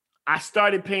I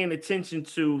started paying attention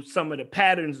to some of the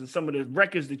patterns and some of the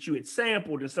records that you had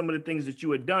sampled and some of the things that you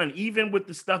had done. Even with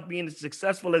the stuff being as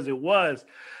successful as it was,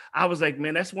 I was like,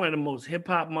 man, that's one of the most hip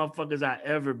hop motherfuckers I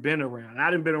ever been around.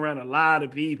 I done been around a lot of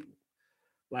people,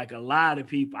 like a lot of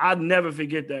people. I'll never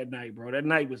forget that night, bro. That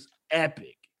night was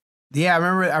epic. Yeah, I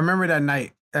remember that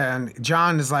night. And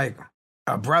John is like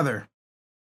a brother.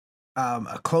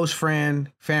 A close friend,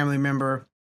 family member.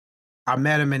 I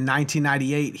met him in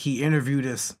 1998. He interviewed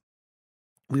us.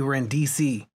 We were in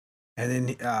DC, and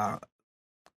then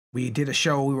we did a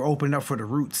show. We were opening up for the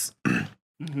Roots.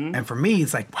 Mm-hmm. And for me,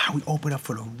 it's like, wow, we opened up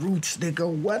for the Roots,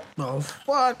 nigga. What the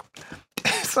fuck?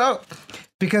 So,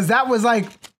 because that was like,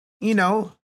 you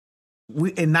know,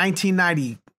 in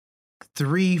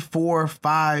 1993, 4,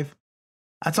 5,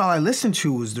 that's all I listened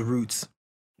to was the Roots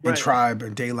and Tribe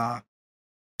and De La.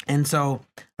 And so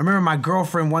I remember my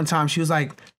girlfriend one time, she was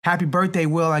like, happy birthday,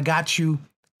 Will. I got you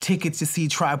tickets to see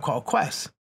Tribe Called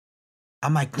Quest.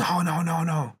 I'm like,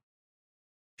 no.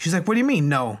 She's like, what do you mean,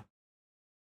 no?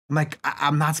 I'm like,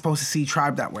 I'm not supposed to see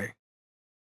Tribe that way.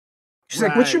 She's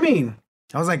like, what you mean?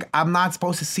 I was like, I'm not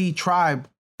supposed to see Tribe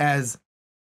as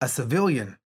a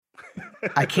civilian.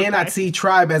 I cannot see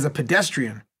Tribe as a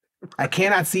pedestrian. I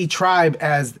cannot see Tribe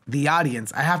as the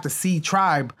audience. I have to see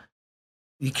Tribe.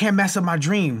 You can't mess up my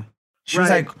dream. She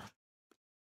was like,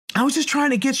 I was just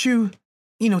trying to get you,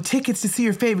 tickets to see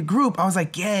your favorite group. I was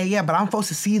like, yeah, but I'm supposed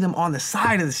to see them on the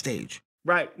side of the stage.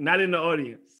 Right, not in the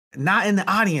audience. Not in the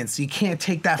audience. You can't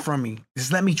take that from me.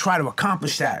 Just let me try to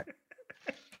accomplish that.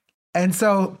 And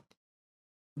so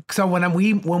when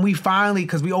we finally,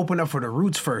 because we opened up for the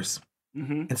Roots first.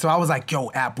 Mm-hmm. And so I was like, yo,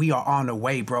 App, we are on the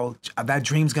way, bro. That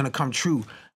dream's going to come true.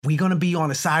 We gonna be on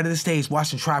the side of the stage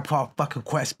watching Tribe Called fucking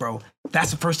Quest, bro. That's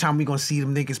the first time we gonna see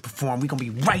them niggas perform. We gonna be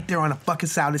right there on the fucking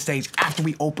side of the stage after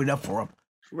we open up for them.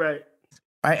 Right.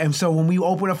 And so when we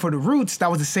opened up for the Roots, that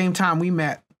was the same time we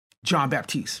met John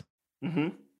Baptiste. Mm-hmm.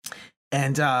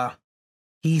 And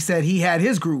he said he had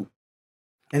his group.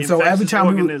 And so every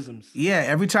time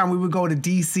every time we would go to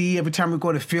DC, every time we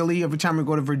go to Philly, every time we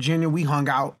go to Virginia, we hung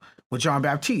out with John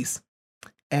Baptiste.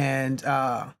 And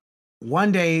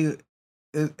one day,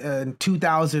 in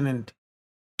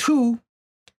 2002,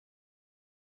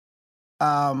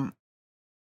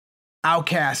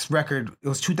 Outkast record, it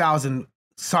was 2000,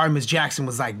 Sorry Miss Jackson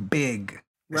was like big.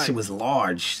 Right. She was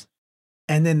large.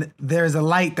 And then there's a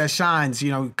light that shines,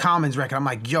 Common's record. I'm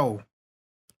like, yo,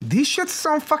 these shits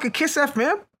on fucking Kiss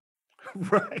FM?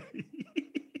 Right.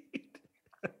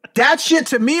 That shit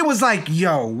to me was like,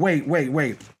 yo,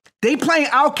 wait. They playing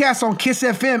Outkast on Kiss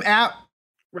FM app.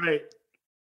 Right.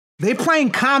 They playing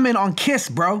Common on Kiss,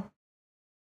 bro.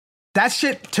 That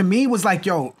shit to me was like,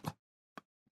 yo,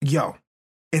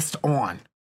 it's on.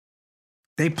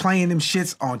 They playing them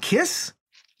shits on Kiss?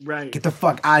 Right. Get the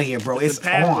fuck out of here, bro. It's a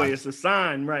pathway, on. It's a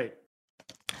sign, right.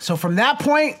 So from that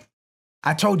point,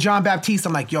 I told John Baptiste,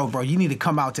 I'm like, yo, bro, you need to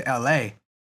come out to LA.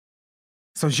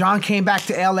 So John came back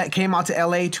to LA, came out to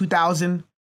LA 2000.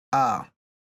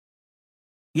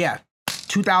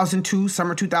 2002,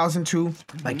 summer 2002.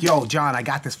 Like, yo, John, I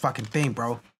got this fucking thing,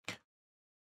 bro.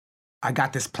 I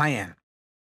got this plan.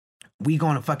 We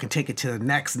gonna fucking take it to the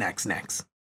next.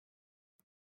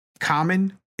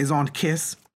 Common is on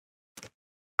Kiss.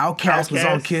 Outkast was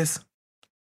on Kiss.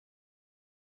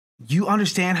 You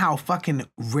understand how fucking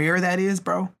rare that is,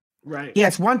 bro? Right. Yeah,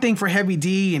 it's one thing for Heavy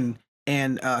D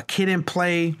and Kid and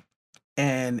Play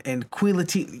and Queen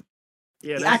Latifah.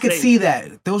 Yeah, I could see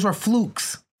that. Those are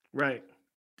flukes. Right.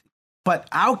 But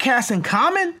Outkast and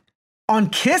Common on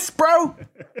Kiss, bro?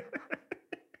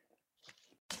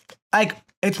 Like,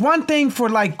 it's one thing for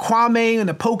like Kwame and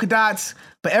the Polka Dots,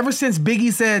 but ever since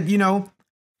Biggie said, you know,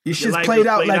 your shit's played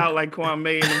out like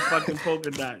Kwame and them fucking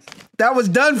Polka Dots. That was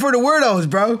done for the weirdos,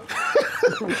 bro.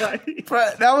 Right.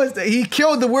 But he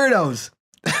killed the weirdos.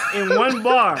 In one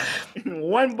bar. In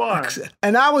one bar.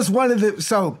 And I was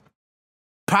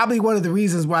probably one of the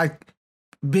reasons why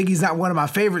Biggie's not one of my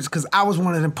favorites, because I was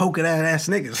one of them polka dot ass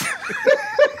niggas.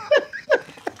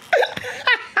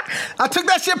 I took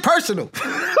that shit personal.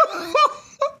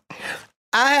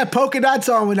 I had polka dots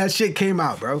on when that shit came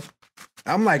out, bro.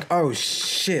 I'm like, oh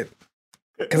shit.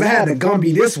 Because I had the Gonna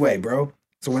Be This Way, bro.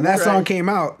 So when that song came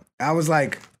out, I was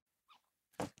like,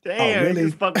 damn, really? You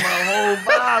just fucked my whole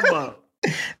vibe up.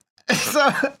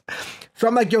 So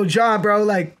I'm like, yo, John, bro,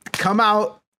 like, come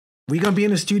out. We gonna be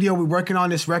in the studio. We're working on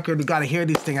this record. We gotta hear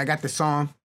this thing. I got this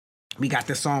song. We got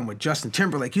this song with Justin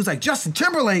Timberlake. He was like, Justin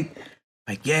Timberlake?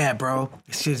 Like, yeah, bro.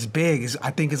 This shit's big.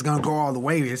 I think it's gonna go all the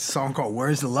way. It's a song called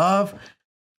Where's the Love?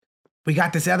 We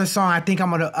got this other song. I think I'm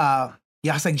gonna, I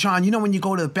was like, John, you know when you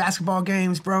go to the basketball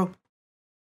games, bro?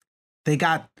 They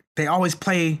always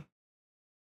play,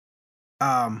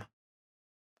 there's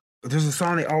a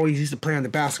song they always used to play on the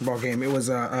basketball game. It was,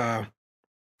 talking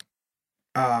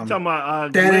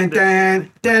about digging. That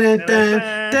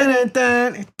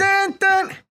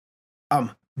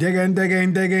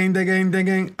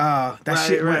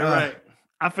shit. Right.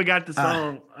 I forgot the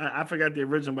song. I forgot the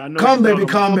original, but I know. Come, baby,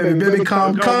 come.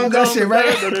 That shit, right?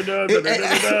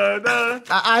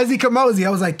 Isaac Kamosi.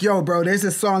 I was like, yo, bro, there's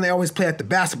this song they always play at the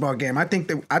basketball game. I think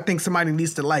somebody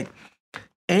needs to like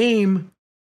aim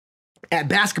at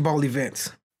basketball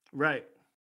events. Right.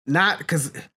 Not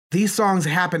because these songs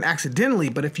happen accidentally,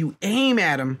 but if you aim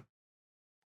at them,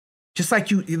 just like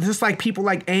people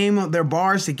like aim their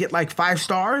bars to get like 5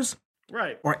 stars,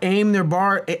 right? Or aim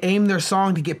their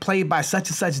song to get played by such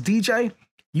and such DJ.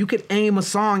 You could aim a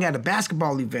song at a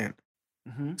basketball event.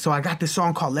 Mm-hmm. So I got this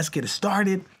song called Let's Get It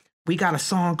Started. We got a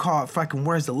song called fucking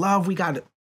Where's the Love? We got it.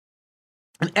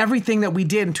 And everything that we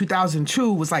did in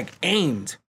 2002 was like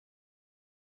aimed.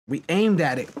 We aimed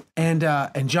at it. And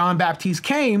John Baptiste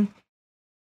came.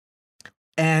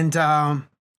 And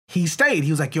he stayed.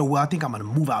 He was like, yo, well, I think I'm going to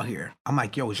move out here. I'm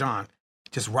like, yo, John,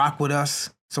 just rock with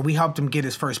us. So we helped him get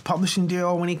his first publishing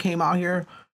deal when he came out here.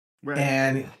 Right.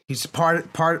 And he's part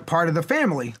of the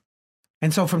family.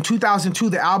 And so from 2002,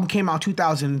 the album came out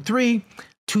 2003,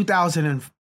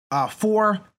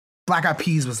 2004. Black Eyed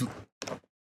Peas was,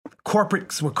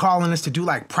 corporates were calling us to do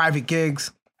like private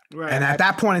gigs. Right. And at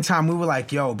that point in time, we were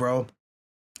like, yo, bro,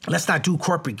 let's not do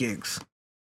corporate gigs.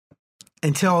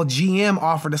 Until GM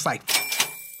offered us like,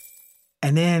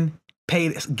 and then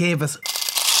gave us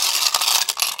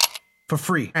for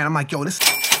free. And I'm like, yo, this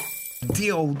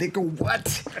deal, nigga,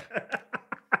 what?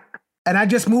 And I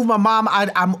just moved my mom.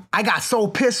 I got so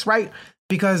pissed, right?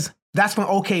 Because that's when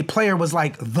OK Player was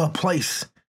like the place.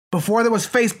 Before there was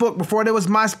Facebook, before there was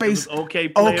MySpace, OK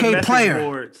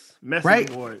Player.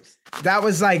 Message boards. That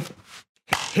was like,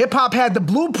 hip hop had the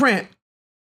blueprint.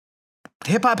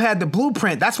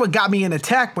 That's what got me into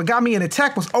tech. What got me into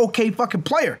tech was OK fucking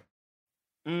Player.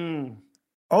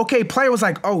 OK Player was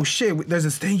like, oh shit, there's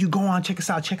this thing you go on, check us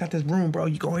out, check out this room, bro.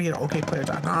 You go here to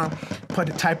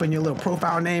okplayer.com, type in your little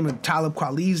profile name, and Talib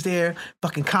Kweli's there,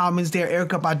 fucking Common's there,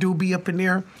 Erykah Badu be up in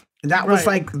there. And that was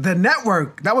like the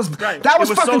network. That was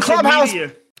fucking Clubhouse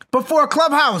media. Before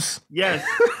Clubhouse. Yes.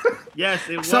 Yes,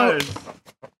 it was.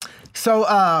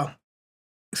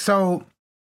 So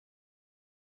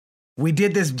we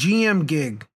did this GM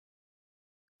gig.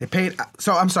 They paid.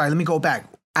 So I'm sorry, let me go back.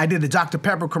 I did the Dr.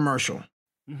 Pepper commercial.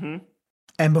 Mm-hmm.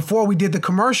 And before we did the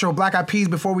commercial, Black Eyed Peas,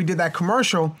 before we did that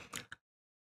commercial,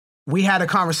 we had a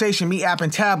conversation, me, App,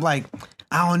 and Tab, like,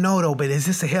 I don't know though, but is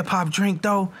this a hip hop drink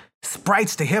though?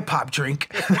 Sprite's the hip hop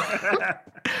drink.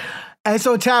 And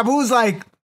so Taboo's like,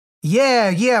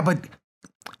 yeah,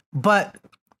 but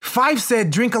Fife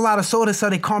said drink a lot of soda, so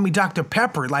they call me Dr.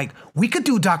 Pepper. Like, we could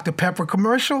do Dr. Pepper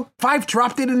commercial. Fife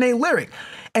dropped it in their lyric.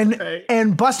 And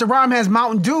Busta Rhymes has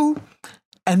Mountain Dew.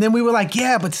 And then we were like,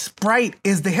 yeah, but Sprite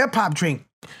is the hip hop drink.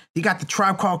 You got the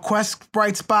Tribe Called Quest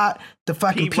Sprite spot, the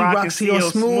fucking P-Rock and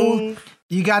CL Smooth.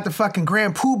 You got the fucking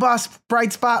Grand Poobah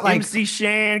Sprite spot. Like MC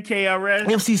Shan, KRS.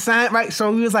 MC Shan, right?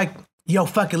 So we was like, yo,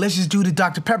 fuck it, let's just do the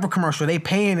Dr. Pepper commercial. They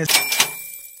paying us.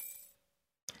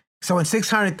 So in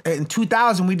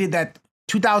 2000, we did that.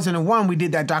 2001, we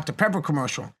did that Dr. Pepper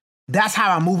commercial. That's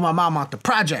how I moved my mom out the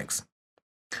projects.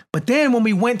 But then when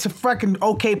we went to fucking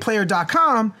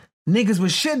okplayer.com, niggas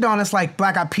was shitting on us like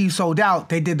Black Eyed Peas sold out.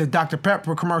 They did the Dr.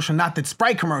 Pepper commercial, not the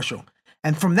Sprite commercial.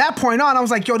 And from that point on, I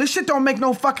was like, yo, this shit don't make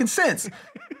no fucking sense.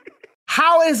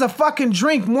 How is a fucking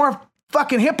drink more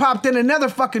fucking hip hop than another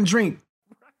fucking drink?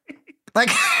 Like,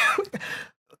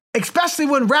 especially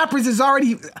when rappers is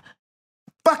already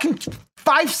fucking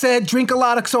Fife said, drink a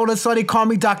lot of soda, so they call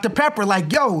me Dr. Pepper.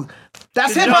 Like, yo,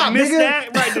 that's hip hop, nigga.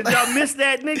 That? Right? Did y'all miss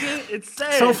that, nigga? It's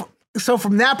sad. So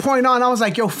from that point on, I was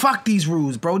like, yo, fuck these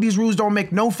rules, bro. These rules don't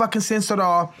make no fucking sense at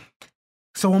all.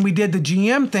 So when we did the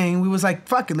GM thing, we was like,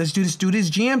 fuck it, let's do this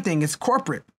GM thing. It's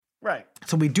corporate. Right.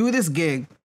 So we do this gig.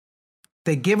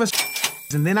 They give us,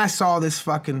 and then I saw this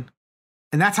fucking,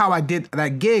 and that's how I did,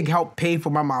 that gig helped pay for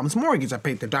my mom's mortgage. I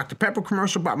paid the Dr. Pepper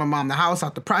commercial, bought my mom the house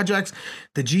out the projects.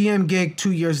 The GM gig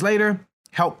 2 years later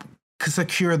helped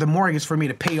secure the mortgage for me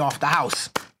to pay off the house.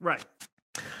 Right.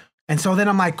 And so then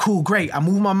I'm like, cool, great. I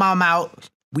moved my mom out.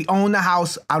 We own the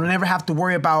house. I don't ever have to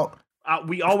worry about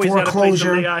we always had a place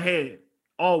to lay our head.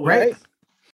 Always. Right?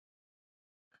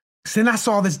 So then I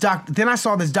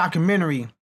saw this documentary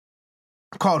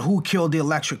called Who Killed the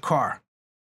Electric Car?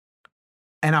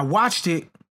 And I watched it,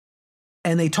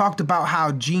 and they talked about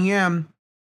how GM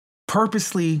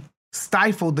purposely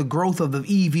stifled the growth of the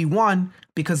EV1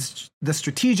 because the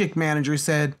strategic manager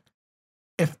said,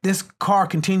 if this car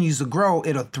continues to grow,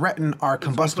 it'll threaten our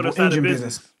combustible engine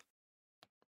business.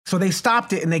 So they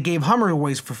stopped it and they gave Hummer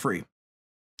aways for free.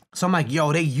 So I'm like,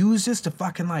 yo, they use this to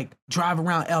fucking like drive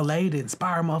around LA to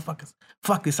inspire motherfuckers.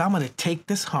 Fuck this, I'm gonna take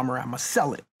this Hummer, I'm gonna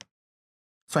sell it.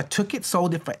 So I took it,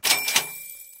 sold it for,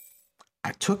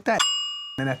 I took that,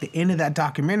 and at the end of that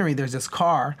documentary, there's this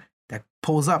car that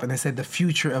pulls up and they said the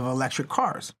future of electric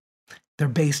cars. They're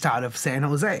based out of San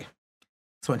Jose.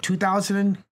 So in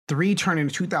 2003, turning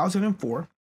to 2004,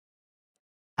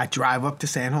 I drive up to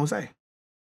San Jose.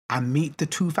 I meet the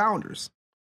two founders.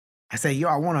 I say, yo,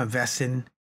 I want to invest in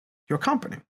your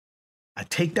company. I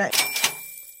take that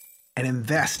and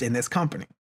invest in this company.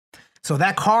 So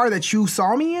that car that you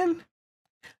saw me in,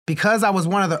 because I was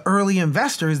one of the early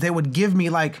investors, they would give me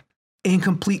like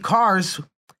incomplete cars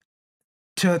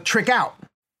to trick out.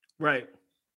 Right.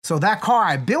 So that car,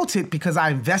 I built it because I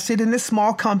invested in this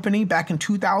small company back in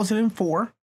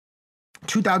 2004,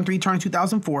 2003, turning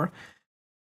 2004.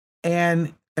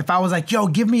 And if I was like, yo,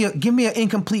 give me an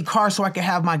incomplete car so I can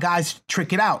have my guys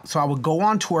trick it out. So I would go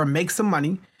on tour, make some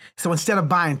money. So instead of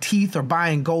buying teeth or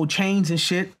buying gold chains and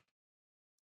shit,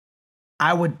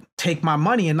 I would take my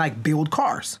money and like build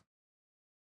cars.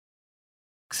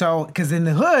 So, because in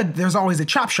the hood, there's always a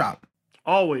chop shop.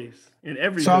 Always. In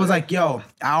every So I was like, yo,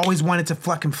 I always wanted to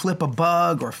fucking flip a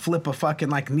Bug or flip a fucking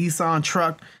like Nissan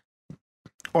truck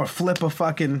or flip a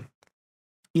fucking,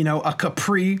 you know, a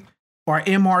Capri or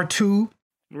MR2.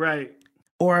 Right.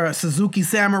 Or a Suzuki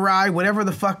Samurai, whatever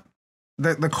the fuck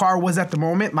the car was at the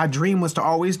moment. My dream was to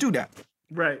always do that.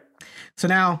 Right. So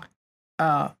now,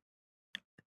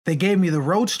 they gave me the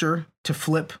Roadster to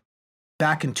flip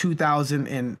back in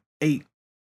 2008.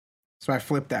 So I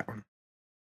flipped that one.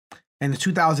 And in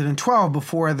 2012,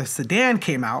 before the sedan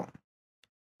came out,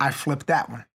 I flipped that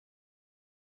one.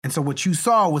 And so what you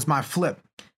saw was my flip.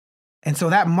 And so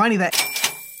that money that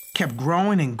kept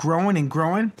growing and growing and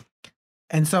growing.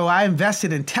 And so I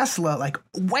invested in Tesla like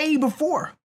way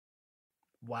before.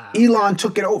 Wow. Elon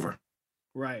took it over.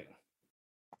 Right.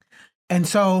 And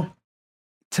so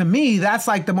to me, that's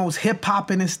like the most hip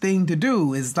hopinest thing to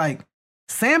do is like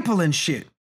sampling shit.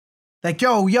 Like,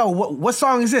 yo, what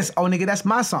song is this? Oh, nigga, that's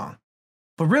my song.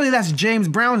 But really, that's James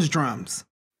Brown's drums.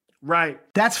 Right.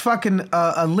 That's fucking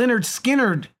a Leonard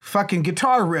Skinner fucking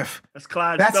guitar riff. That's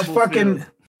Clyde That's Stubblefield. fucking,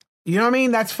 you know what I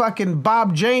mean? That's fucking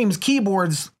Bob James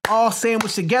keyboards all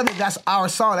sandwiched together. That's our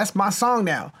song. That's my song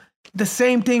now. The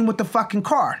same thing with the fucking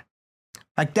car.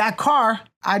 Like that car,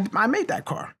 I made that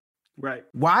car. Right.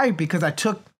 Why? Because I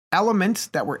took elements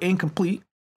that were incomplete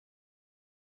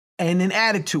and then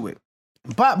added to it.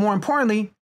 But more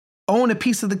importantly, own a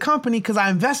piece of the company because I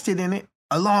invested in it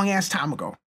a long ass time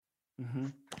ago. Mm-hmm.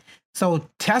 So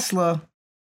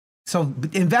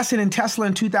investing in Tesla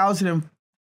in 2000 and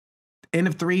end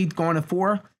of 3 going to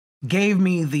 4 gave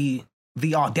me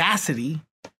the audacity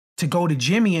to go to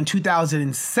Jimmy in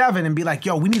 2007 and be like,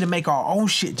 yo, we need to make our own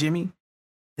shit, Jimmy.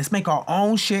 Let's make our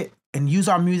own shit and use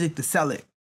our music to sell it.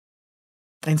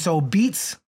 And so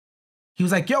Beats, he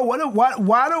was like, yo,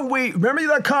 why don't we, remember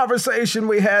that conversation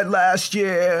we had last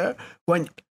year when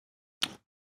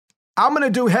I'm going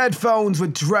to do headphones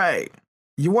with Dre.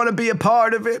 You want to be a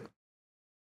part of it?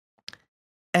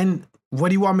 And what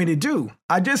do you want me to do?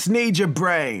 I just need your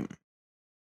brain.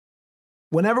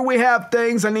 Whenever we have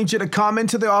things, I need you to come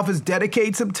into the office,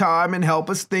 dedicate some time, and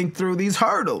help us think through these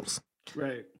hurdles.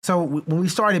 Right. So when we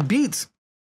started Beats,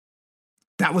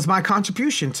 that was my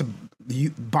contribution to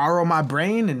borrow my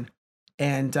brain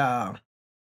and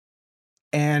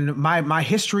my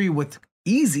history with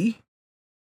Easy.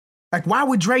 Like, why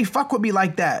would Dre fuck with me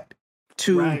like that?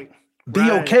 To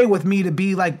be okay with me to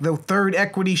be like the third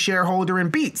equity shareholder in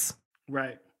Beats.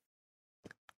 Right.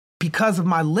 Because of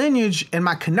my lineage and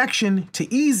my connection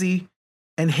to Easy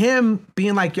and him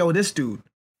being like, yo, this dude.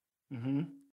 Mm-hmm.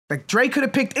 Like, Dre could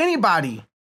have picked anybody.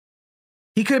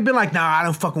 He could have been like, nah, I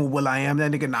don't fucking with Will.i.am.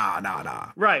 That nigga, nah.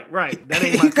 Right. That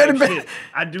ain't my type shit.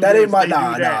 I do that. Ain't my,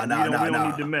 nah. We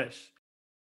don't need to mesh.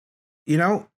 You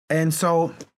know? And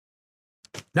so,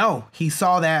 no, he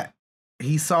saw that.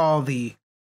 He saw the,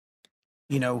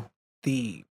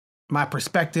 my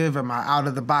perspective and my out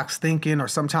of the box thinking, or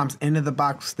sometimes into the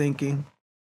box thinking.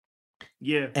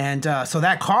 Yeah. And so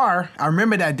that car, I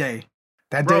remember that day.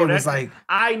 That day was like,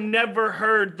 I never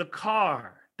heard the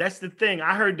car. That's the thing.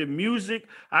 I heard the music.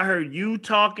 I heard you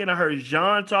talking. I heard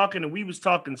Jean talking, and we was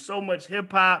talking so much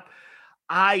hip hop.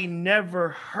 I never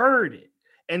heard it.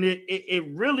 And it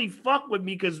really fucked with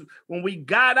me, because when we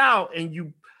got out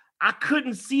and I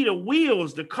couldn't see the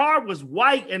wheels. The car was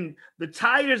white and the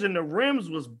tires and the rims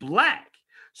was black.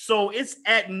 So it's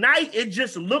at night, it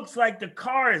just looks like the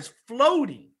car is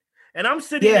floating. And I'm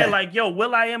sitting there like, yo,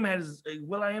 Will.i.am is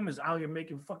out here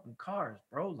making fucking cars,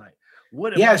 bro. Like,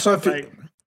 what? Yeah, so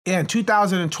in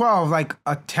 2012, like,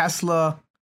 a Tesla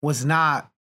was not,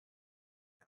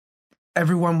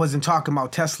 everyone wasn't talking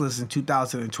about Teslas in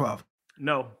 2012.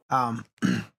 No.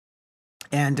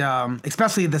 And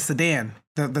especially the sedan.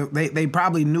 They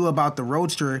probably knew about the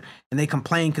Roadster and they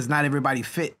complained because not everybody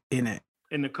fit in it.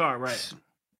 In the car, right.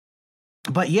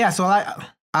 But yeah, so I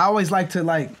always like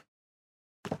to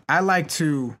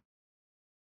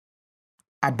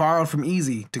I borrowed from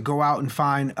Easy to go out and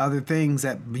find other things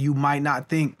that you might not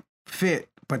think fit,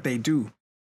 but they do.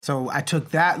 So I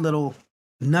took that little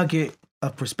nugget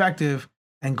of perspective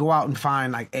and go out and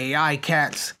find like AI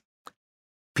cats,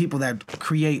 people that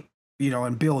create,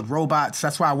 and build robots.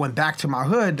 That's why I went back to my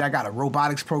hood. I got a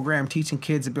robotics program teaching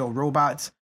kids to build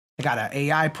robots. I got an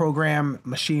AI program,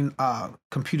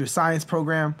 computer science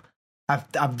program.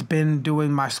 I've been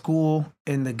doing my school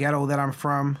in the ghetto that I'm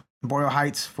from, Boyle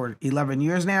Heights, for 11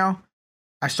 years now.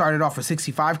 I started off with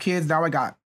 65 kids. Now I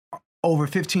got over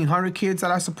 1,500 kids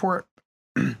that I support.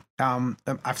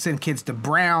 I've sent kids to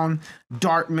Brown,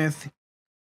 Dartmouth.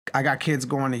 I got kids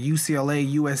going to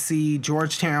UCLA, USC,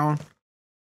 Georgetown.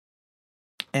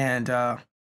 And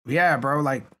yeah, bro,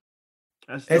 like,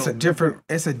 it's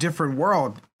a different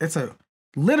world. It's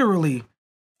literally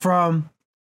from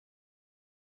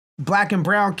black and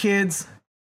brown kids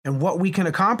and what we can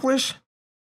accomplish.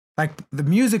 Like, the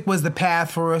music was the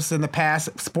path for us in the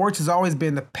past. Sports has always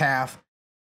been the path.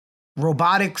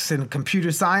 Robotics and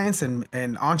computer science and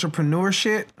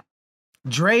entrepreneurship.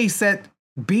 Dre set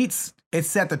Beats, it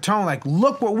set the tone. Like,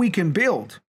 look what we can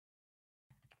build.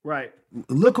 Right.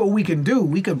 Look what we can do.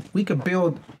 We could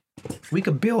build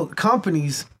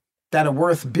companies that are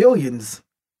worth billions.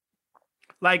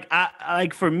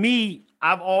 Like, for me,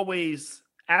 I've always,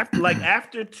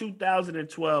 after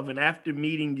 2012 and after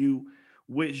meeting you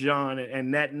with Jean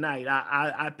and that night,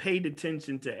 I paid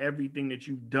attention to everything that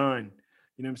you've done.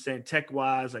 You know what I'm saying? Tech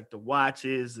wise, like the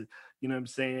watches, you know what I'm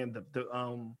saying?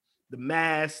 The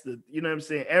mask, you know what I'm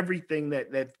saying? Everything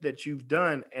that you've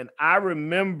done. And I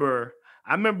remember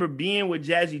being with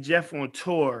Jazzy Jeff on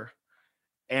tour,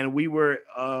 and we were,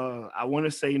 I want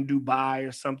to say in Dubai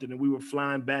or something, and we were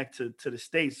flying back to the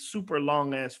States, super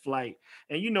long ass flight.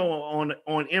 And on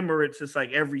Emirates, it's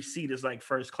like every seat is like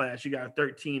first class. You got a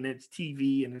 13-inch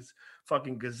TV and it's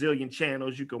fucking gazillion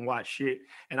channels. You can watch shit.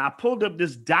 And I pulled up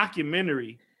this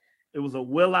documentary. It was a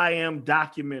Will.i.am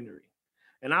documentary.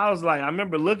 And I was like, I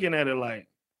remember looking at it like,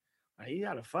 he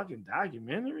got a fucking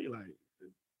documentary? Like,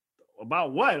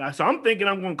 about what? So I'm thinking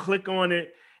I'm going to click on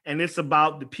it, and it's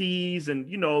about the P's and,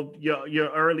 your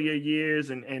earlier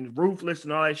years and Ruthless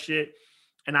and all that shit.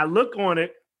 And I look on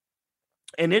it,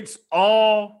 and it's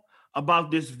all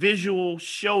about this visual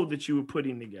show that you were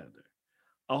putting together.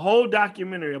 A whole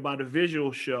documentary about a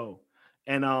visual show.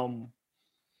 And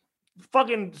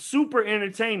fucking super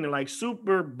entertaining, like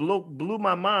super blew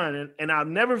my mind. And I'll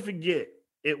never forget,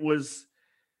 this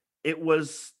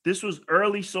was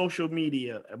early social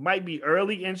media. It might be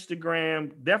early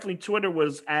Instagram. Definitely Twitter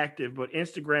was active, but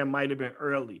Instagram might have been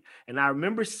early. And I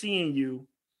remember seeing you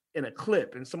in a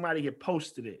clip and somebody had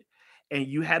posted it. And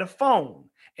you had a phone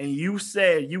and you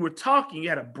said you were talking, you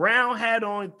had a brown hat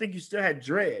on, I think you still had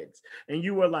dreads. And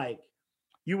you was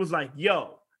like,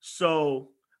 yo, so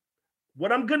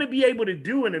what I'm going to be able to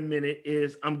do in a minute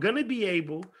is I'm going to be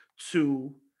able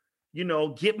to,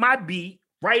 get my beat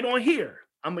right on here.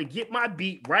 I'm going to get my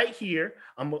beat right here.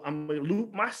 I'm going to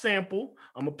loop my sample.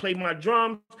 I'm going to play my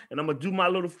drums and I'm going to do my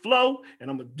little flow and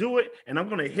I'm going to do it. And I'm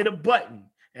going to hit a button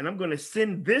and I'm going to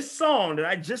send this song that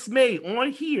I just made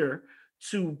on here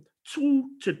to 2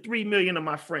 to 3 million of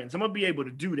my friends. I'm going to be able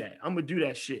to do that. I'm going to do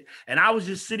that shit. And I was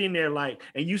just sitting there like,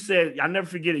 and you said, I'll never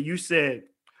forget it. You said,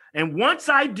 and once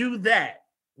I do that,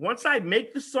 once I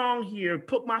make the song here,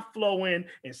 put my flow in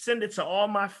and send it to all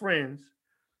my friends,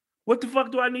 what the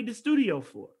fuck do I need the studio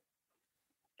for?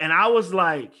 And I was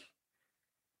like,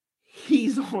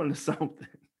 he's on to something.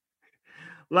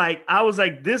 Like, I was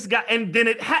like, this guy, and then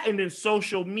it happened, and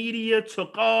social media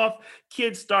took off.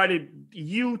 Kids started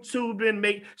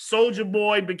YouTubing, Soulja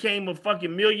Boy became a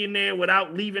fucking millionaire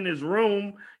without leaving his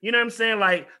room. You know what I'm saying?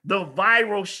 Like, the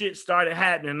viral shit started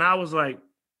happening. And I was like,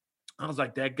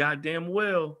 that goddamn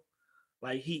Will.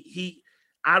 Like, he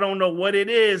I don't know what it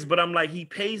is, but I'm like, he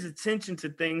pays attention to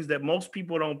things that most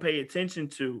people don't pay attention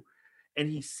to, and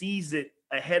he sees it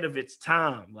ahead of its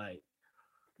time. Like,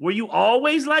 were you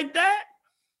always like that?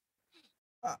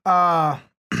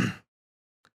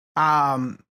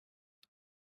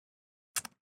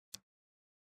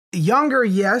 Younger,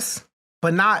 yes,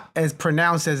 but not as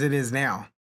pronounced as it is now.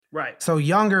 Right. So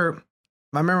younger,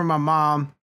 I remember my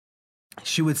mom,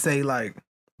 she would say like,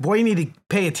 boy, you need to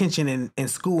pay attention in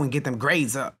school and get them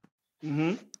grades up.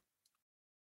 Mm-hmm.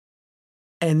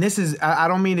 And this is, I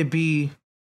don't mean to be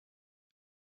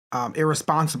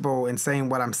irresponsible in saying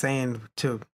what I'm saying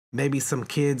to maybe some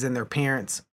kids and their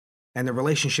parents and the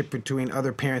relationship between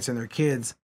other parents and their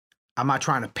kids. I'm not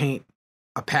trying to paint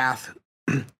a path.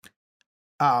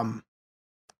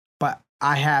 But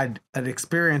I had an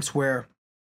experience where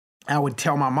I would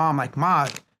tell my mom, like, Ma,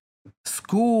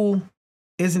 school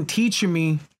isn't teaching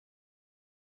me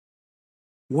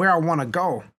where I want to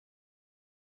go.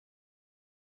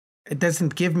 It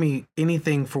doesn't give me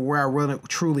anything for where I really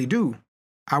truly do.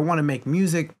 I want to make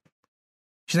music.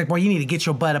 She's like, well, you need to get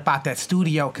your butt up out that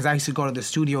studio, because I used to go to the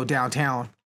studio downtown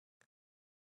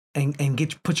and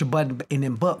put your butt in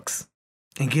them books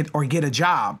and get a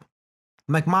job.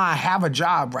 I'm like, Ma, I have a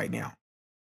job right now.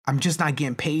 I'm just not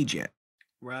getting paid yet.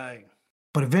 Right.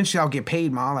 But eventually I'll get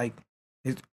paid, Ma. Like,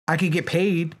 I could get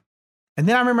paid. And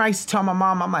then I remember I used to tell my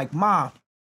mom, I'm like, Ma,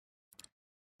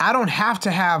 I don't have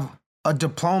to have a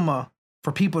diploma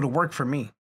for people to work for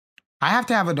me. I have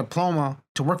to have a diploma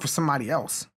to work for somebody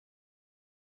else.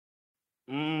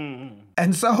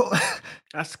 And so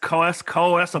that's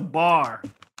cold. That's a bar.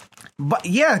 But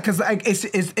yeah, because like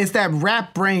it's that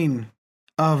rap brain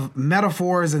of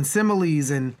metaphors and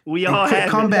similes and we all have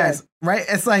comebacks, right?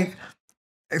 It's like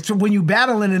when you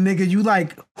battling a nigga, you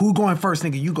like, who going first,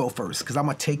 nigga? You go first, because I'm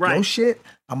gonna take your shit.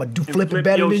 I'm gonna flip it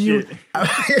better than you.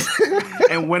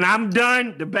 And when I'm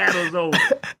done, the battle's over.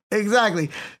 Exactly.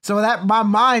 So that my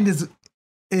mind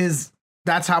is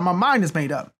that's how my mind is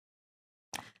made up.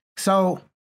 So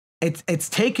it's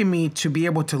taken me to be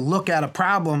able to look at a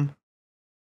problem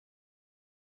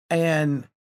and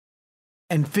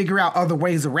figure out other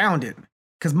ways around it.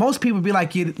 Because most people be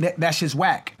like, yeah, that shit's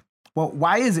whack. Well,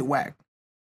 why is it whack?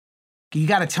 You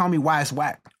got to tell me why it's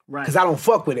whack. Right. Because I don't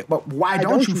fuck with it. But why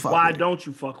don't you fuck with it? Why don't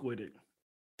you fuck with it?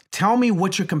 Tell me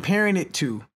what you're comparing it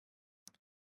to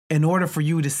in order for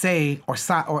you to say or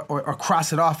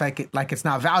cross it off like it's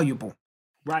not valuable.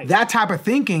 Right. That type of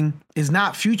thinking is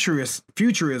not futurism.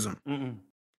 Mm-mm.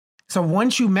 So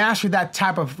once you master that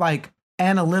type of like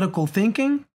analytical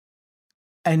thinking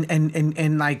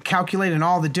and like calculating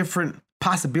all the different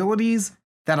possibilities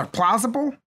that are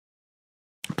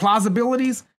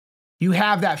plausibilities, you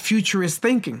have that futurist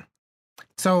thinking.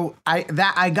 So I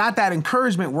got that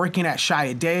encouragement working at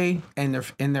Shia Day and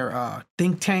their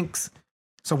think tanks.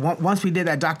 So once we did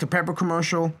that Dr. Pepper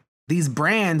commercial, these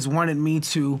brands wanted me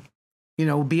to,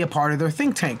 be a part of their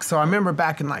think tank. So I remember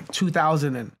back in like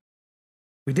 2000 and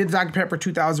we did Dr. Pepper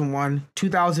 2001,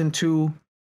 2002.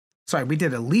 Sorry, we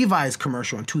did a Levi's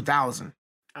commercial in 2000.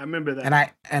 I remember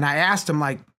that. And I asked him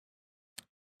like,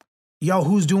 yo,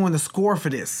 who's doing the score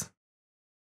for this?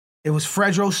 It was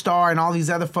Fredro Starr and all these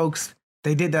other folks.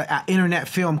 They did the internet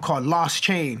film called Lost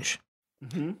Change.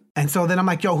 Mm-hmm. And so then I'm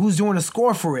like, yo, who's doing a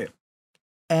score for it?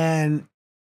 And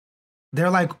they're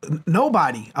like,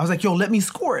 nobody. I was like, yo, let me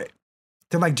score it.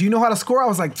 They're like, do you know how to score? I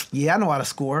was like, yeah, I know how to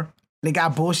score. They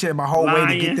got bullshit my whole way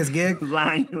to get this gig.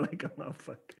 Lying like a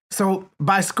motherfucker. So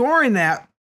by scoring that,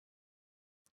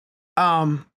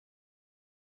 I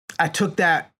took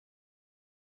that,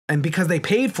 and because they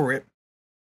paid for it,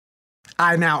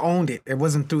 I now owned it. It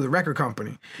wasn't through the record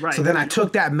company. Right. So then I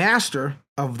took that master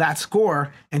of that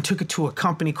score and took it to a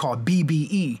company called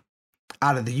BBE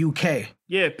out of the UK.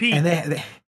 Yeah, Pete. And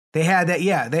they had that,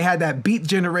 yeah, they had that Beat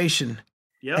Generation.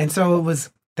 Yep. And so it was,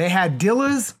 they had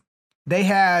Dilla's, they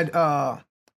had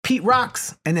Pete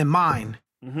Rock's, and then mine.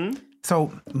 Mm-hmm.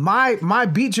 So my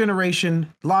Beat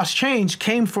Generation Lost Change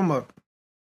came from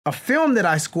a film that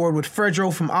I scored with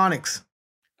Fredro from Onyx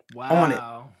on it.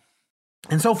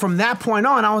 And so from that point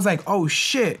on, I was like, oh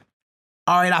shit.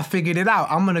 All right, I figured it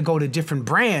out. I'm going to go to different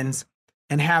brands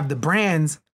and have the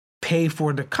brands pay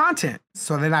for the content.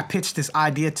 So then I pitched this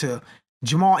idea to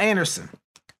Jamal Anderson.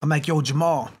 I'm like, yo,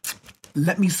 Jamal,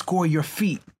 let me score your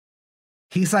feet.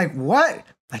 He's like, what?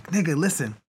 Like, nigga,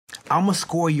 listen, I'm going to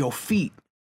score your feet.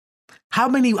 How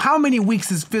many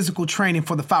weeks is physical training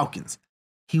for the Falcons?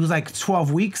 He was like,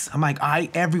 12 weeks. I'm like, all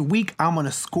right, every week I'm going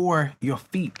to score your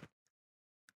feet.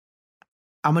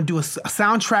 I'm going to do a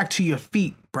soundtrack to your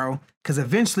feet, bro. Because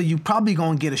eventually you probably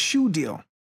going to get a shoe deal.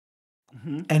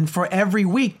 Mm-hmm. And for every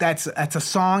week, that's a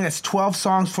song. That's 12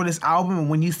 songs for this album. And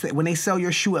when they sell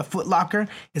your shoe at Foot Locker,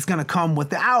 it's going to come with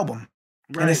the album.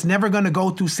 Right. And it's never going to go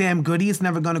through Sam Goody. It's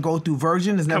never going to go through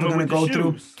Virgin. It's never going to go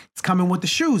through. It's coming with the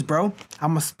shoes, bro.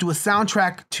 I'm going to do a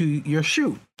soundtrack to your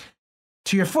shoe,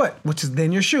 to your foot, which is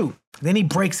then your shoe. Then he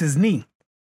breaks his knee.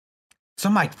 So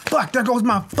I'm like, fuck, there goes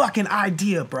my fucking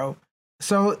idea, bro.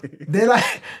 So then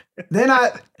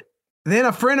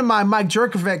a friend of mine, Mike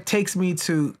Jerkovic, takes me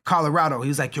to Colorado. He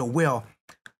was like, yo, Will,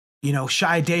 you know,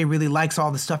 Shy Day really likes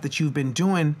all the stuff that you've been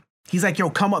doing. He's like,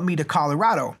 yo, come with me to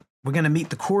Colorado. We're going to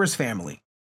meet the Coors family.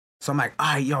 So I'm like,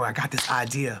 all right, yo, I got this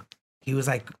idea. He was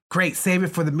like, great, save it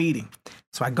for the meeting.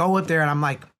 So I go up there and I'm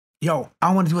like, yo,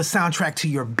 I want to do a soundtrack to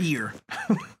your beer.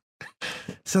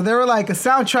 So they were like, a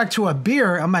soundtrack to a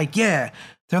beer? I'm like, yeah.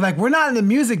 They're like, we're not in the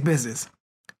music business.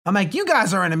 I'm like, you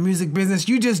guys are in the music business.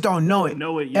 You just don't know it.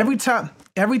 Every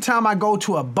time I go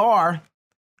to a bar,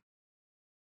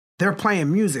 they're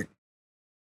playing music.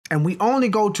 And we only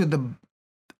go to the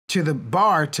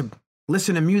bar to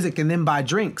listen to music and then buy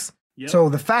drinks. Yep. So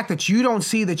the fact that you don't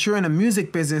see that you're in a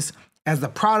music business as the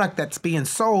product that's being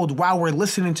sold while we're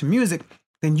listening to music,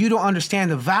 then you don't understand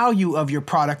the value of your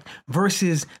product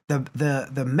versus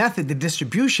the method, the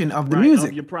distribution of the music.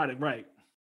 Of your product, right.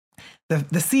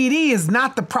 The CD is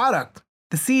not the product.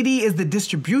 The CD is the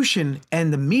distribution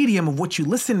and the medium of what you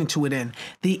listen to it in.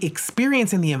 The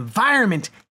experience and the environment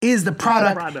is the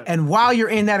product. And while you're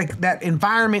in that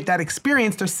environment, that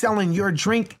experience, they're selling your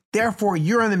drink. Therefore,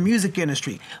 you're in the music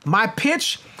industry. My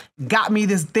pitch got me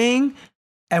this thing,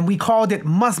 and we called it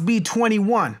Must Be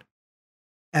 21.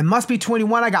 And Must Be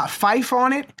 21, I got Fife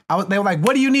on it. They were like,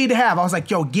 what do you need to have? I was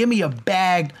like, yo, give me a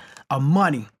bag of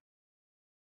money.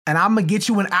 And I'm going to get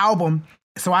you an album.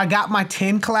 So I got my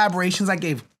 10 collaborations. I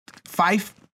gave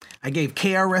Fife. I gave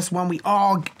KRS-One.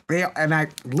 And I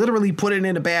literally put it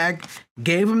in a bag,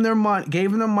 gave them their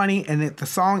money. And the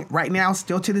song right now,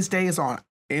 still to this day, is on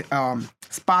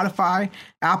Spotify,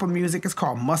 Apple Music. It's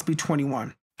called Must Be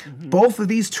 21. Mm-hmm. Both of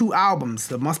these two albums,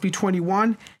 the Must Be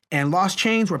 21 and Lost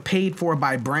Change, were paid for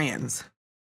by brands.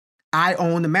 I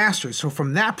own the masters. So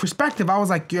from that perspective, I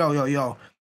was like, yo.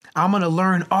 I'm going to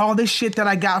learn all this shit that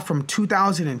I got from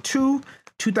 2002,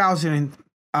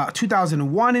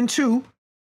 2001 and 2, and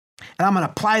I'm going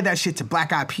to apply that shit to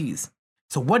Black Eyed Peas.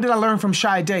 So what did I learn from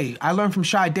Shy Day? I learned from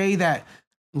Shy Day that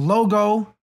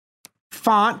logo,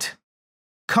 font,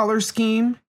 color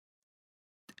scheme,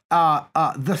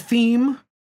 the theme,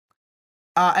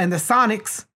 and the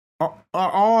sonics are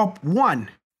all one.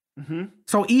 Mm-hmm.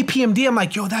 So EPMD, I'm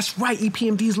like, yo, that's right.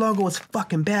 EPMD's logo is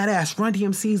fucking badass. Run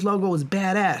DMC's logo is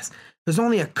badass. There's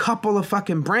only a couple of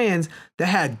fucking brands that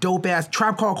had dope ass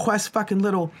Tribe Called Quest fucking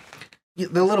little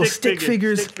stick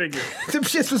figures. Them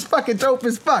shits was fucking dope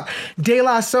as fuck. De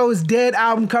La Soul's Dead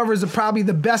album covers are probably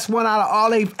the best one out of all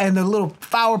they, and the little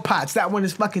flower pots. That one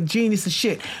is fucking genius as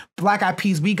shit. Black Eyed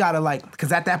Peas, we gotta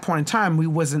because at that point in time, we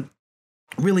wasn't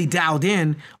really dialed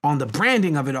in on the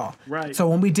branding of it all. Right. So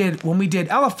when we did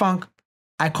Elefunk,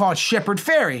 I called Shepard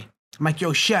Fairey. I'm like,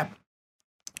 yo, Shepard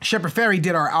Fairey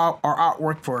did our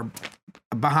artwork for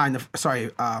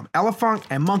Elefunk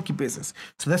and Monkey Business.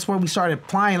 So that's where we started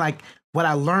applying like what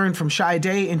I learned from Shy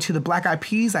Day into the Black Eyed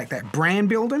Peas, like that brand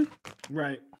building.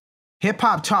 Right. Hip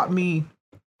hop taught me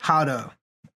how to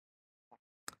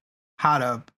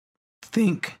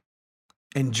think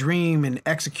and dream and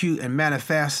execute and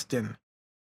manifest, and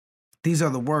these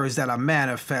are the words that I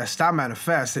manifest.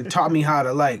 It taught me how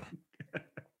to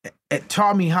it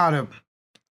taught me how to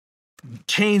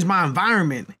change my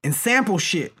environment and sample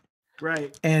shit.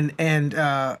 Right. And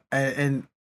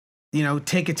you know,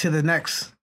 take it to the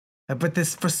next. But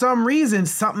this, for some reason,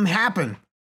 something happened.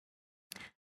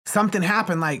 Something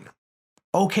happened, like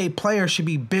OK Player should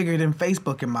be bigger than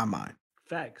Facebook in my mind.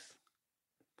 Facts.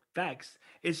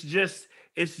 It's just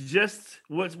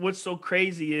what's so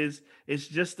crazy is it's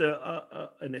just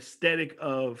an aesthetic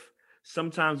of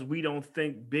sometimes we don't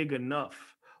think big enough,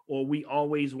 or we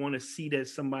always want to see at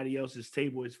somebody else's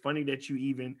table. It's funny that you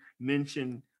even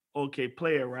mentioned OK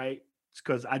Player, right? It's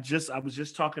because I was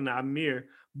just talking to Amir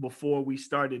before we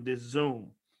started this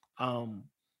Zoom.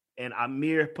 And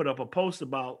Amir put up a post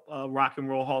about Rock and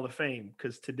Roll Hall of Fame,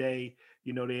 because today,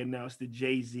 you know, they announced that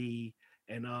Jay-Z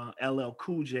and LL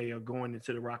Cool J are going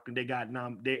into the Rock, and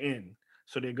they're in,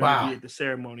 so they're going to be at the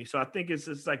ceremony. So I think it's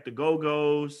like the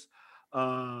Go-Go's,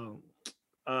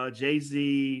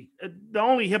 Jay-Z. The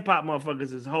only hip hop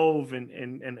motherfuckers is Hove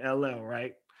and LL,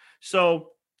 right? So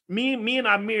me and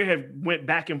Amir have went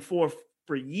back and forth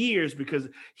for years, because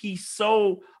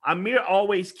Amir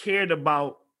always cared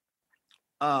about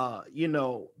you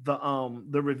know,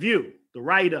 the review, the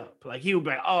write-up. Like, he would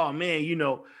be like, oh man, you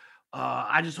know,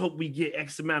 I just hope we get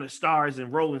X amount of stars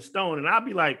in Rolling Stone. And I'll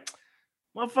be like,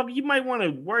 motherfucker, you might want to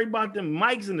worry about them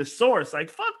mics and the source. Like,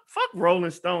 fuck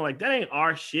Rolling Stone. Like, that ain't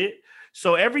our shit.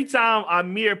 So every time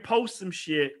Amir posts some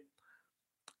shit,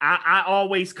 I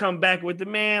always come back with the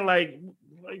man, like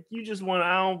you just want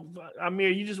Amir,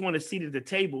 you just want a seat at the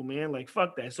table, man. Like,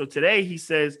 fuck that. So today he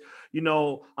says, you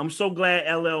know, I'm so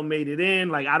glad LL made it in.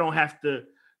 Like, I don't have to,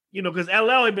 you know, because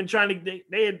LL had been trying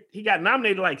to, he got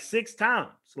nominated like 6 times.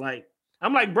 Like,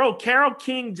 I'm like, bro, Carole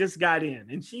King just got in,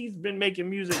 and she's been making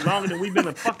music longer than we've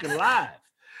been fucking live.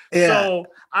 Yeah. So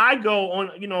I go on,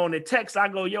 you know, on the text, I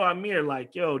go, yo, Amir,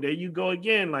 like, yo, there you go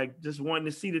again. Like, just wanting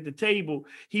a seat at the table.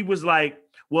 He was like,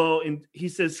 well, and he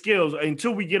said, Skills,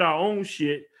 until we get our own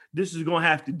shit, this is going to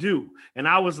have to do. And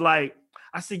I was like,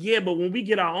 I said, yeah, but when we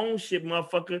get our own shit,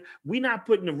 motherfucker, we not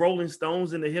putting the Rolling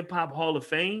Stones in the Hip Hop Hall of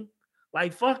Fame.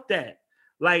 Like, fuck that.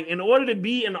 Like, in order to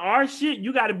be in our shit,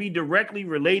 you got to be directly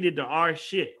related to our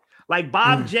shit. Like,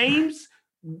 Bob James,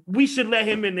 we should let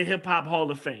him in the Hip Hop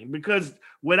Hall of Fame, because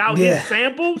without his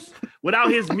samples, without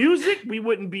his music, we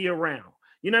wouldn't be around.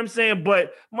 You know what I'm saying?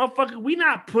 But, motherfucker, we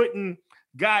not putting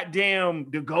goddamn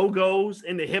the Go-Go's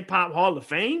in the Hip Hop Hall of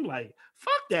Fame. Like,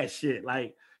 fuck that shit.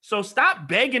 Like, so stop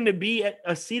begging to be at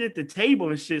a seat at the table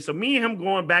and shit. So me and him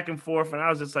going back and forth, and I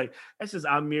was just like, that's just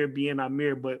Amir being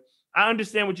Amir. But I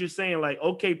understand what you're saying. Like,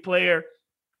 OK Player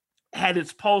had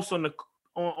its pulse on the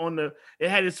it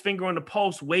had its finger on the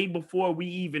pulse way before we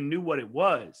even knew what it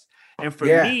was. And for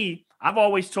me, I've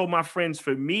always told my friends,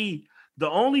 for me, the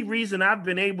only reason I've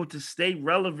been able to stay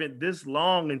relevant this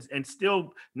long and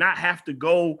still not have to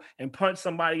go and punch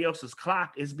somebody else's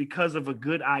clock is because of a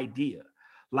good idea.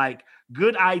 Like,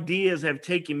 good ideas have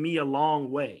taken me a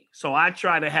long way. So I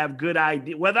try to have good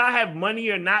ideas, whether I have money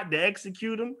or not to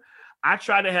execute them. I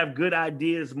try to have good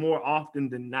ideas more often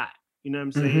than not. You know what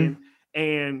I'm saying?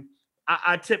 And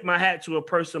I tip my hat to a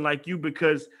person like you,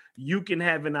 because you can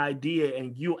have an idea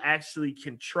and you actually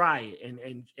can try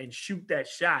it and shoot that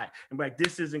shot and be like,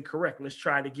 this isn't correct. Let's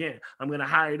try it again. I'm going to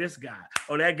hire this guy.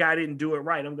 Oh, that guy didn't do it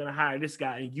right. I'm going to hire this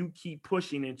guy. And you keep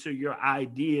pushing until your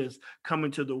ideas come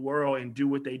into the world and do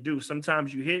what they do.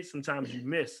 Sometimes you hit, sometimes you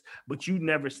miss, but you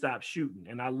never stop shooting.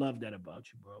 And I love that about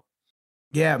you, bro.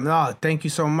 Yeah, no, thank you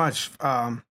so much.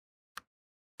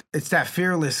 It's that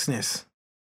fearlessness.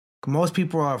 Most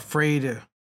people are afraid to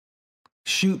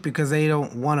shoot because they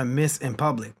don't want to miss in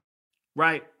public.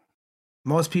 Right.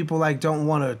 Most people don't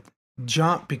want to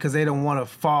jump because they don't want to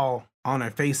fall on their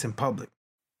face in public.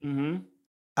 And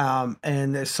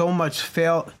there's so much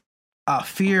fear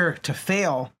to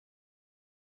fail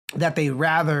that they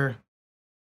rather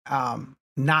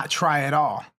not try at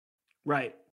all.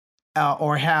 Right.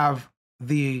 Or have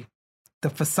the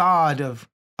facade of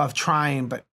trying,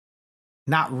 but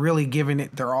not really giving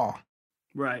it their all.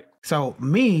 Right. So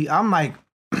me, I'm like,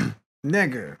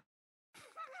 nigga,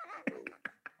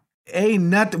 ain't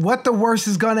nothing. What the worst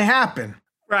is gonna happen?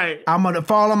 Right. I'm gonna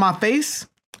fall on my face.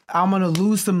 I'm gonna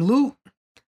lose some loot.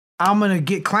 I'm gonna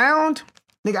get clowned.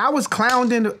 Nigga, I was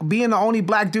clowned in being the only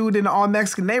black dude in the all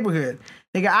Mexican neighborhood.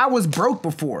 Nigga, I was broke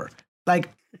before. Like,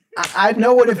 I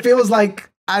know what it feels like.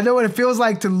 I know what it feels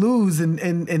like to lose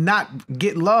and not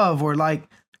get love or like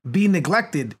be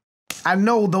neglected. I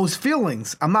know those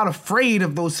feelings. I'm not afraid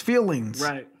of those feelings.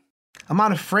 Right. I'm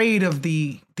not afraid of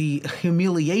the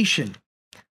humiliation,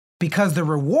 because the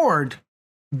reward,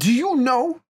 do you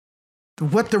know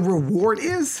what the reward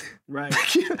is? Right.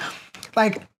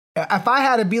 Like, if I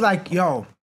had to be like, yo,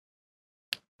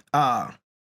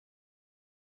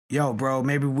 bro,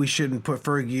 maybe we shouldn't put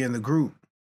Fergie in the group.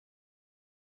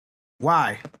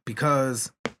 Why?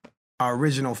 Because our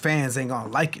original fans ain't gonna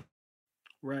like it.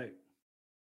 Right.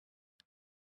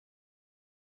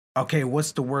 Okay,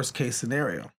 what's the worst case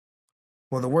scenario?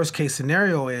 Well, the worst case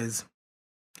scenario is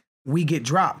we get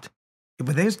dropped.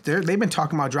 But they've been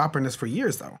talking about dropping us for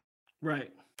years, though.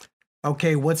 Right.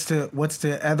 Okay, what's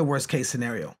the other worst case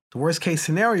scenario? The worst case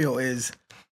scenario is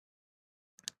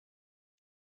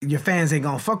your fans ain't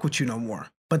gonna fuck with you no more.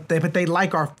 But they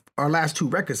like our last 2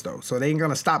 records though, so they ain't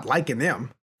gonna stop liking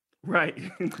them. Right.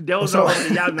 Those So- are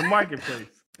already out in the marketplace.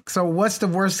 So what's the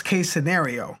worst case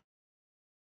scenario?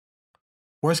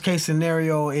 Worst case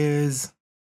scenario is,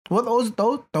 well,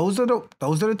 those are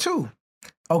the 2.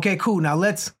 Okay, cool. Now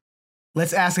let's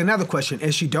ask another question.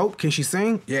 Is she dope? Can she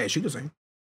sing? Yeah, she can sing.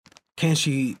 Can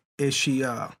she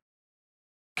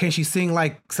sing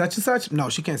like such and such? No,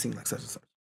 she can't sing like such and such.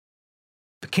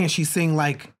 But can she sing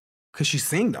like, could she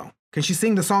sing though? Can she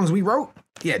sing the songs we wrote?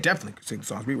 Yeah, definitely can sing the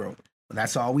songs we wrote. But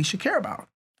that's all we should care about.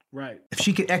 Right. If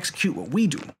she can execute what we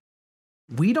do,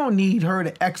 we don't need her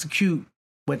to execute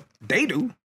what they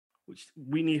do. Which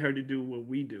we need her to do what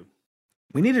we do.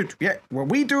 We need to, yeah, what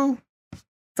we do,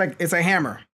 it's a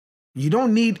hammer. We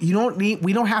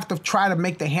don't have to try to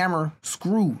make the hammer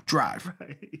screw drive.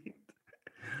 Right.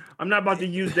 I'm not about to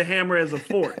use the hammer as a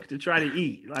fork to try to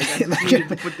eat. Like, I just needed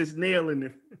to put this nail in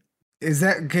there. Is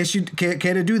that,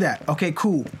 can it do that? Okay,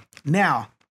 cool. Now,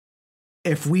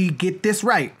 if we get this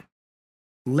right,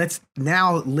 let's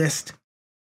now list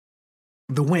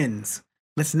the wins.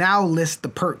 Let's now list the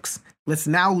perks. Let's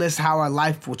now list how our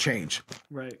life will change.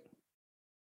 Right.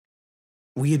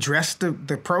 We address the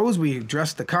pros, we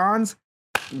address the cons,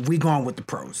 we going with the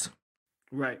pros.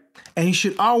 Right. And you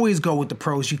should always go with the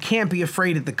pros. You can't be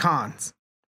afraid of the cons.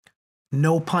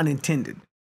 No pun intended.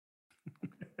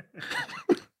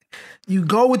 You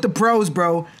go with the pros,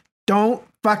 bro. Don't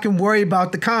fucking worry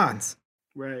about the cons.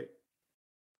 Right.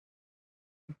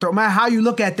 Don't matter how you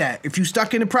look at that. If you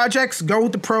stuck in the projects, go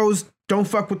with the pros. Don't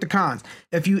fuck with the cons.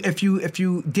 If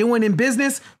you doing in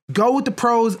business, go with the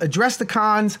pros. Address the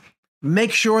cons.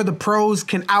 Make sure the pros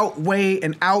can outweigh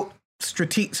and out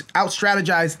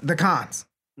strategize the cons.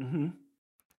 Mm-hmm.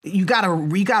 You gotta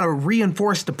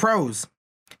reinforce the pros.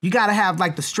 You gotta have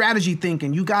like the strategy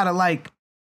thinking. You gotta like,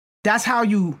 that's how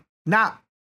you not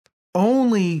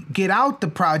only get out the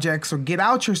projects or get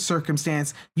out your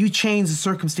circumstance, you change the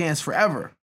circumstance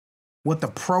forever with the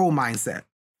pro mindset.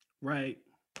 Right.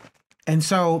 And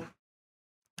so,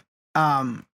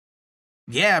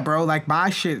 yeah, bro, like my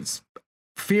shit's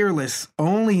fearless,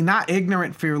 only not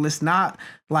ignorant fearless, not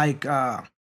like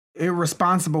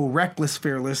irresponsible, reckless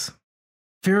fearless.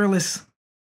 Fearless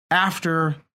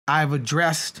after I've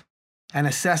addressed and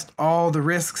assessed all the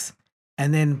risks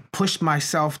and then pushed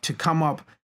myself to come up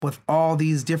with all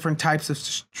these different types of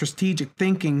strategic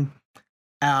thinking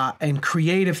and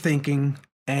creative thinking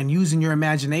and using your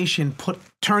imagination,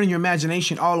 turning your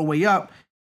imagination all the way up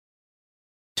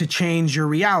to change your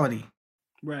reality.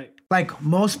 Right. Like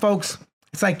most folks,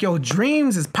 it's like, yo,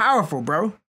 dreams is powerful,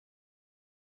 bro.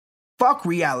 Fuck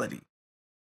reality.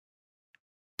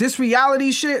 This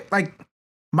reality shit, like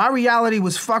my reality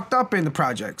was fucked up in the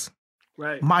projects.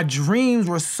 Right. My dreams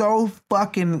were so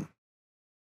fucking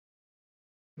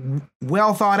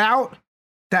well thought out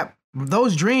that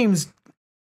those dreams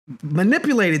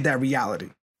manipulated that reality.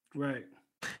 Right.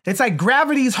 It's like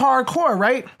gravity's hardcore,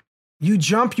 right? You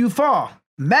jump, you fall.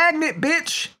 Magnet,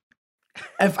 bitch.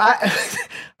 If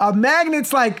a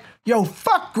magnet's like, yo,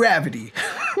 fuck gravity.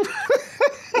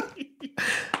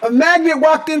 A magnet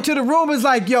walked into the room, is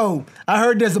like, yo, I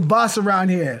heard there's a boss around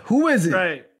here. Who is it?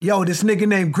 Right. Yo, this nigga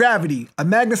named Gravity. A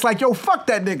magnet's like, yo, fuck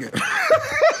that nigga.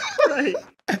 Right.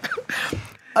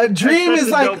 A dream That's is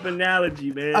a like, dope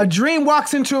analogy, man. a dream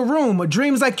walks into a room. A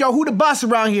dream's like, yo, who the boss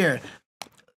around here?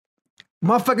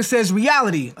 Motherfucker says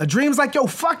reality. A dream's like, yo,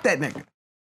 fuck that nigga.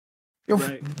 Yo,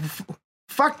 Right.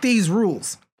 fuck these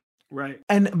rules. Right.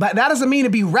 But that doesn't mean to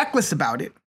be reckless about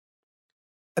it.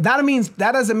 That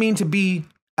doesn't mean to be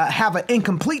have an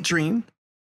incomplete dream.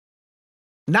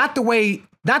 Not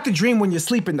the dream when you're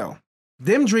sleeping though.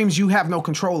 Them dreams you have no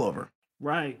control over.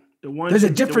 Right. The ones There's a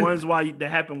the different- ones that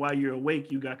happen while you're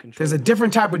awake, you got control. There's a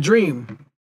different type of dream,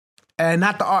 and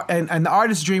not the art. And the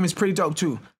artist's dream is pretty dope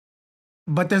too.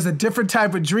 But there's a different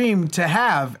type of dream to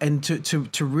have and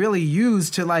to really use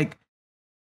to like.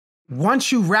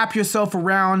 Once you wrap yourself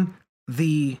around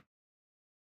the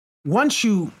once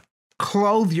you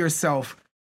clothe yourself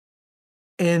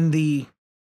in the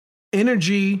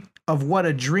energy of what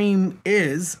a dream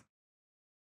is,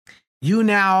 you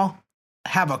now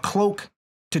have a cloak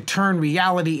to turn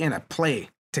reality in a play,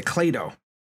 to Play-Doh.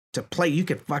 To play, you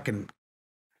could fucking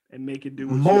and make it do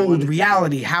what mold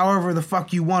reality however the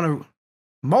fuck you want to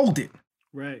mold it.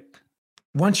 Right.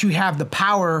 Once you have the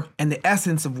power and the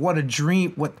essence of what a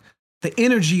dream, what the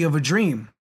energy of a dream.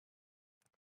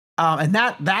 And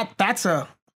that's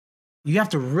you have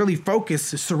to really focus,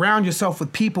 surround yourself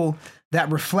with people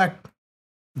that reflect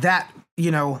that,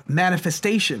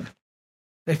 manifestation.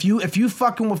 If you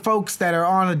fucking with folks that are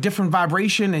on a different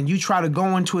vibration and you try to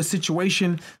go into a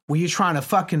situation where you're trying to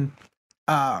fucking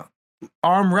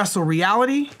arm wrestle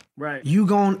reality, right, you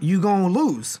gonna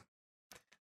lose.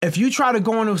 If you try to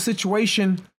go into a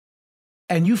situation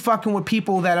and you fucking with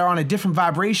people that are on a different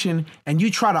vibration and you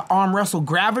try to arm wrestle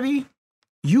gravity,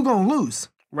 you gonna lose.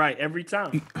 Right, every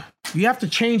time. You have to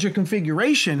change your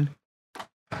configuration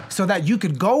so that you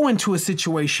could go into a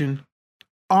situation,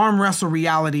 arm wrestle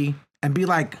reality, and be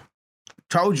like,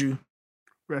 told you.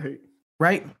 Right.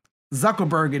 Right?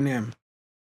 Zuckerberg and them.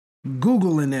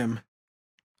 Google and them.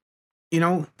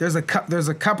 There's a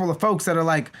couple of folks that are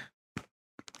like,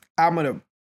 I'm going to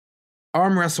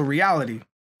arm wrestle reality.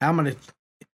 I'm going to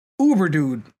Uber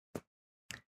dude.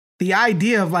 The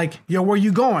idea of like, yo, where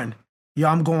you going? Yo,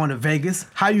 I'm going to Vegas.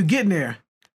 How you getting there?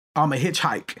 I'm a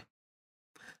hitchhike.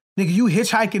 Nigga, you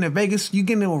hitchhiking to Vegas, you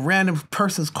get in a random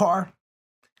person's car.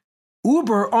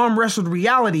 Uber arm wrestled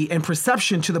reality and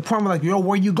perception to the point where like, yo,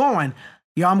 where you going?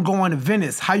 Yo, I'm going to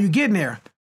Venice. How you getting there?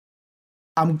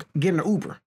 I'm getting an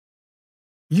Uber.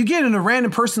 You get in a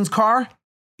random person's car?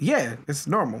 Yeah, it's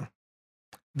normal.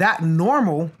 That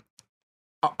normal,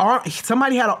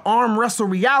 somebody had to arm wrestle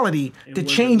reality to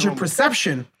change your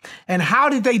perception. And how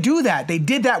did they do that? They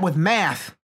did that with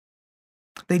math.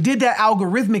 They did that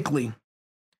algorithmically.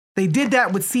 They did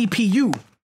that with CPU,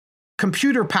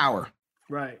 computer power.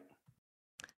 Right.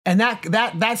 And that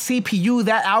CPU,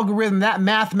 that algorithm, that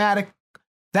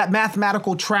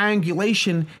mathematical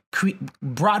triangulation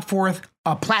brought forth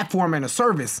a platform and a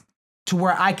service to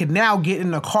where I could now get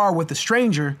in a car with a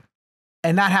stranger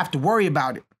and not have to worry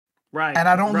about it. Right. And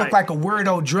I don't look like a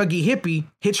weirdo druggy hippie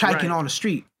hitchhiking on the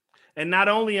street. And not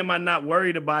only am I not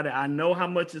worried about it, I know how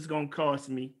much it's going to cost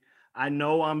me. I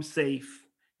know I'm safe.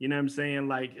 You know what I'm saying?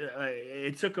 Like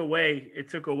it took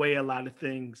away a lot of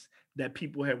things that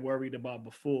people had worried about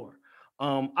before.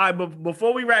 But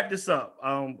before we wrap this up,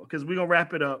 because we're gonna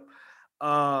wrap it up,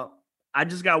 I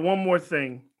just got one more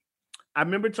thing. I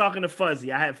remember talking to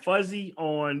Fuzzy. I had Fuzzy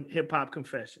on Hip Hop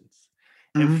Confessions,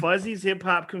 and Fuzzy's Hip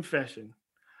Hop Confession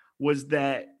was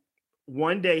that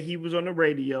one day he was on the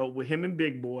radio with him and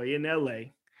Big Boy in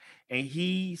LA, and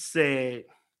he said,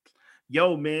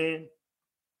 "Yo, man,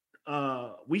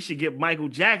 we should get Michael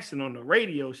Jackson on the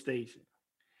radio station."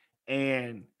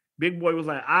 And Big Boy was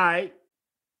like, all right.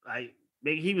 Like,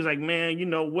 he was like, man,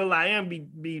 will.i.am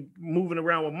be moving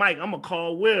around with Mike. I'm going to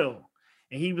call Will.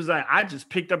 And he was like, I just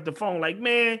picked up the phone like,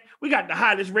 man, we got the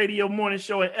hottest radio morning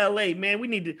show in LA, man.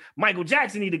 Michael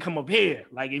Jackson need to come up here.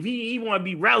 Like, if he want to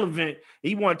be relevant,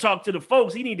 he want to talk to the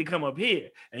folks, he need to come up here.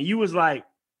 And you was like,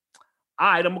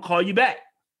 all right, I'm going to call you back.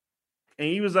 And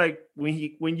he was like,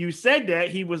 when you said that,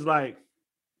 he was like,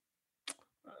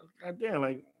 God damn,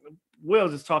 like,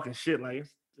 Will's just talking shit. Like,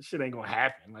 this shit ain't gonna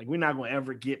happen. Like, we're not gonna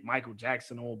ever get Michael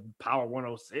Jackson on Power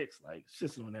 106. Like,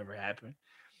 shit's gonna never happen.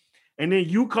 And then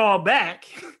you call back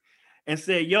and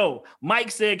said, yo, Mike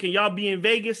said, can y'all be in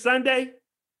Vegas Sunday?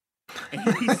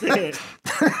 And he said,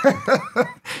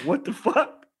 what the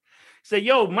fuck? Said,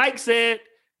 yo, Mike said,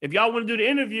 if y'all want to do the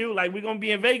interview, like, we're gonna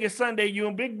be in Vegas Sunday, you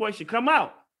and Big Boy should come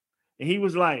out. And he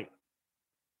was like,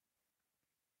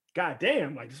 God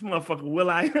damn, like, this motherfucker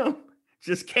will.i.am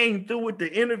just came through with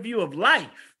the interview of life.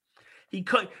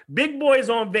 Big Boy's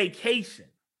on vacation.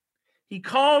 He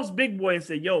calls Big Boy and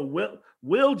said, yo,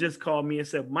 Will just called me and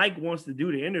said, Mike wants to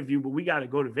do the interview, but we got to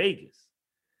go to Vegas.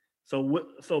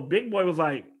 So Big Boy was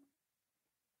like,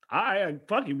 all right,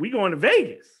 fuck it, we going to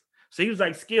Vegas. So he was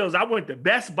like, Skills, I went to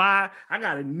Best Buy. I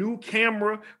got a new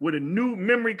camera with a new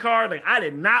memory card. Like, I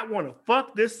did not want to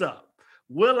fuck this up.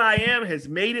 will.i.am has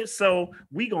made it so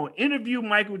we going to interview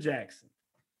Michael Jackson.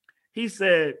 He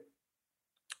said,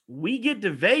 we get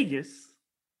to Vegas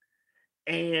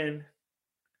and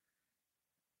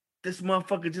this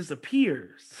motherfucker just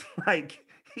appears. Like,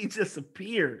 he just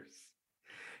appears.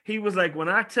 He was like, when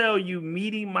I tell you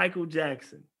meeting Michael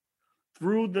Jackson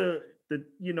through the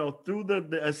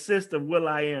assist of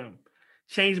will.i.am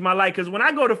changed my life. Because when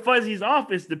I go to Fuzzy's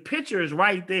office, the picture is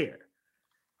right there.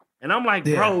 And I'm like,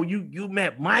 bro, you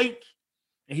met Mike?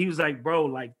 And he was like, bro,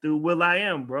 like through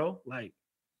will.i.am, bro. Like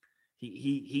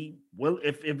he well,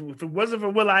 if it wasn't for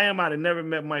will.i.am, I'd have never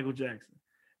met Michael Jackson.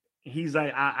 He's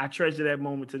like, I treasure that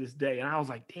moment to this day. And I was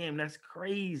like, damn, that's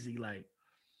crazy. Like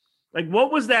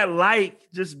what was that like?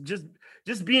 Just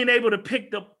being able to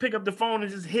pick up the phone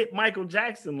and just hit Michael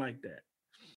Jackson like that.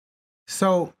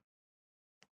 So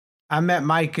I met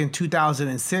Mike in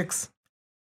 2006.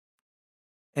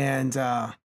 And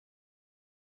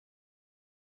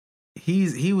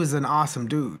he was an awesome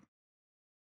dude.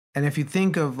 And if you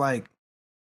think of like,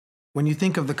 when you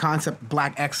think of the concept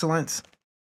Black excellence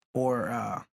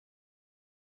or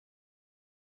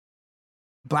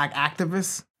Black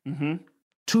activists,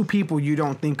 two people you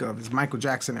don't think of is Michael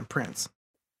Jackson and Prince.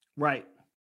 Right.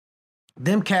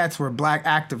 Them cats were Black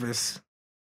activists,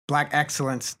 Black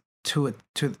excellence to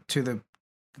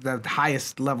the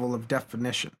highest level of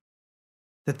definition.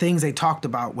 The things they talked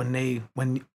about when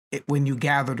you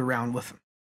gathered around with them.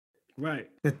 Right.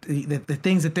 The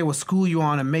things that they would school you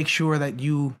on and make sure that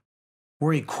you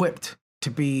were equipped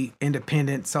to be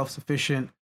independent,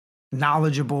 self-sufficient,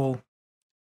 knowledgeable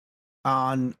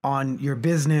on your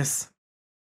business,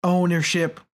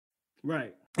 ownership.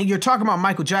 Right. And you're talking about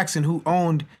Michael Jackson, who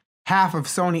owned half of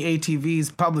Sony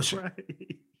ATV's publishing. Right.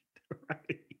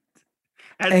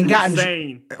 That's and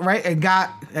insane.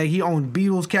 He owned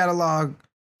Beatles catalog,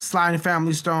 Sly and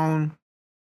Family Stone,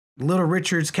 Little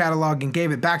Richard's catalog, and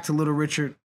gave it back to Little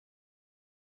Richard.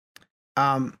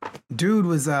 Dude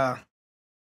was a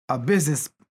business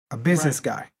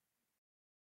guy.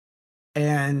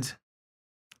 And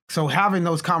so having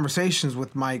those conversations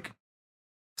with Mike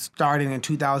starting in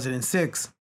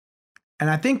 2006, and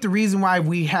I think the reason why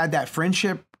we had that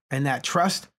friendship and that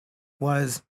trust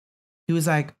was he was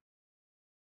like,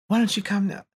 why don't you come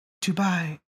to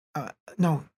Dubai?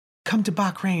 Come to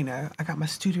Bahrain. I got my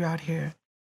studio out here,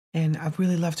 and I'd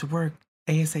really love to work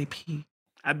ASAP.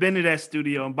 I've been to that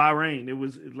studio in Bahrain. It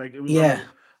was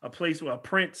a place where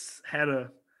Prince had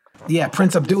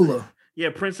Prince Abdullah. Yeah,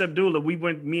 Prince Abdullah.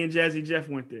 Me and Jazzy Jeff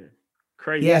went there.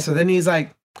 Crazy. Yeah, so then he's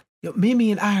like, meet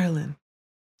me in Ireland.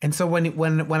 And so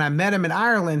when I met him in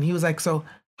Ireland, he was like, so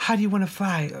how do you want to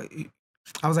fly?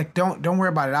 I was like, don't worry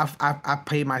about it. I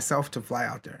paid myself to fly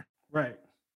out there. Right.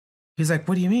 He's like,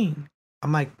 what do you mean?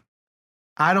 I'm like,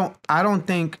 I don't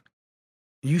think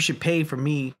you should pay for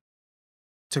me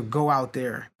to go out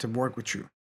there to work with you.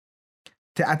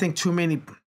 I think too many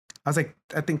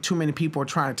people are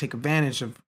trying to take advantage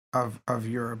of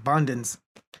your abundance,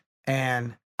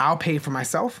 and I'll pay for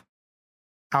myself.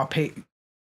 I'll pay.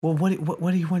 Well,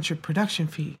 what do you want your production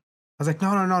fee? I was like,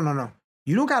 no.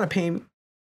 You don't got to pay me.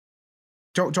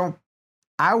 Don't.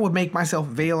 I would make myself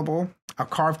available. I'll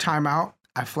carve time out.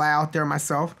 I fly out there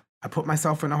myself. I put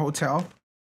myself in a hotel.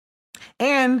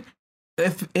 And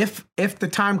if the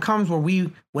time comes where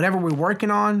whatever we're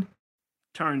working on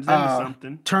turns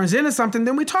into something,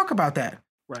 then we talk about that.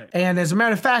 Right. And as a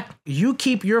matter of fact, you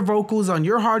keep your vocals on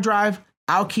your hard drive.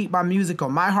 I'll keep my music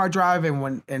on my hard drive,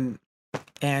 and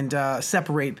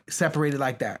separate it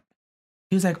like that.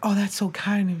 He was like, "Oh, that's so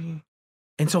kind of you."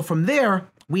 And so from there,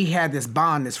 we had this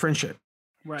bond, this friendship.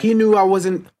 Right. He knew I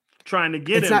wasn't trying to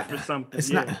get him for something. It's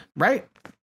not right.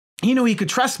 He knew he could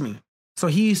trust me. So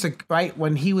he used to, right,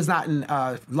 when he was not in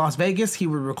Las Vegas, he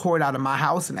would record out of my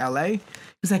house in LA.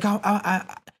 He's like,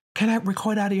 can I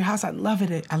record out of your house? I love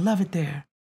it. I love it there.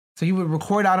 So he would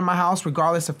record out of my house,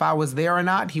 regardless if I was there or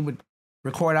not. He would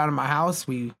record out of my house.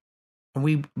 We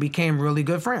became really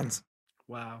good friends.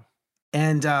 Wow.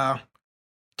 And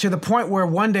to the point where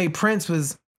one day Prince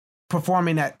was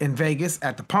performing in Vegas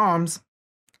at the Palms,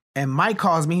 and Mike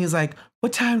calls me. He's like,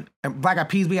 what time? And Black Eyed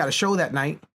Peas, we had a show that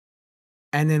night.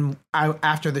 And then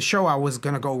after the show, I was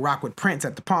going to go rock with Prince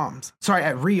at the Palms. Sorry,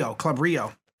 at Rio, Club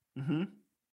Rio. Mm-hmm.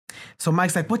 So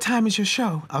Mike's like, what time is your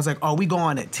show? I was like, oh, we go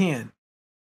on at 10.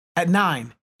 At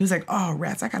 9. He was like, oh,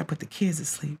 rats, I got to put the kids to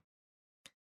sleep.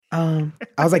 I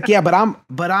was like, yeah, but I'm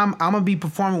going to be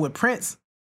performing with Prince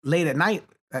late at night,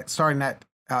 starting at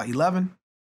 11.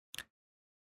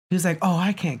 He was like, oh,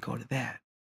 I can't go to that.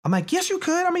 I'm like, yes, you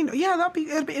could. I mean, yeah,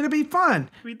 it'll be fun.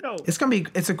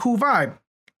 It's a cool vibe.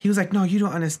 He was like, no, you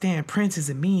don't understand. Prince is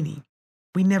a meanie.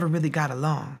 We never really got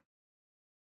along.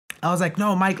 I was like,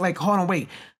 no, Mike, like, hold on, wait.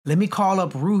 Let me call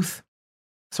up Ruth.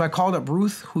 So I called up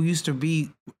Ruth, who used to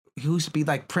be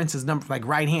like Prince's number, like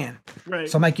right hand. Right.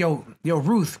 So I'm like, yo,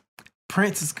 Ruth,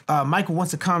 Michael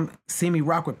wants to come see me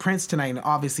rock with Prince tonight and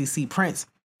obviously see Prince.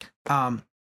 Can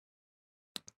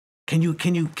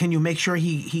you make sure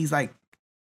he's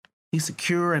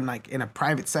secure and like in a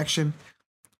private section?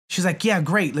 She's like, yeah,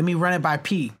 great. Let me run it by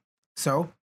P. So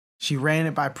she ran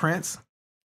it by Prince.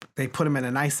 They put him in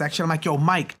a nice section. I'm like, yo,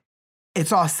 Mike,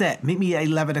 it's all set. Meet me at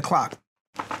 11 o'clock.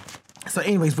 So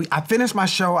anyways, I finished my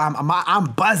show.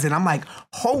 I'm buzzing. I'm like,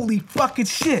 holy fucking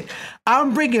shit.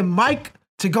 I'm bringing Mike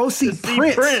to go see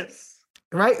Prince.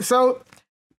 Right? So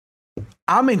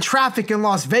I'm in traffic in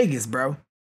Las Vegas, bro.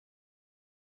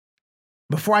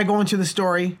 Before I go into the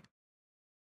story,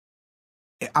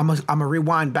 I'm a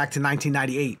rewind back to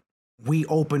 1998. We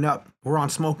open up. We're on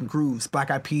Smoking Grooves,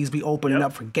 Black Eyed Peas. We opening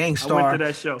up for Gang Starr. I went to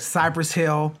that show. Cypress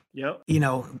Hill. Yep. You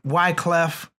know,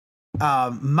 Wyclef,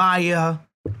 Maya,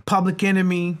 Public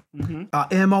Enemy,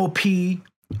 M.O.P.,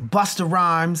 Busta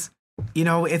Rhymes. You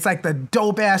know, it's like the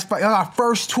dope ass. Our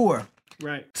first tour.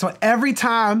 Right. So every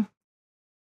time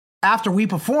after we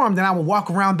performed, then I would walk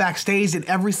around backstage at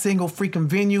every single freaking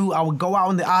venue. I would go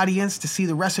out in the audience to see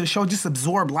the rest of the show, just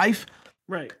absorb life.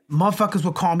 Right. Motherfuckers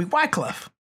would call me Wyclef.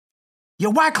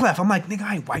 Yo, Wyclef. I'm like, nigga,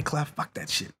 I ain't Wyclef. Fuck that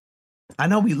shit. I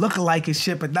know we look alike and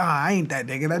shit, but nah, I ain't that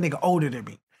nigga. That nigga older than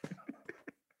me.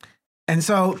 And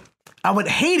so I would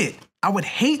hate it. I would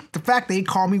hate the fact that he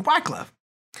called me Wyclef.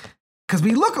 Because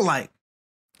we look alike.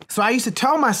 So I used to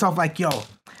tell myself, like, yo,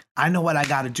 I know what I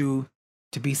got to do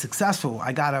to be successful.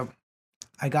 I gotta,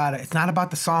 it's not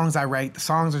about the songs I write. The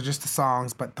songs are just the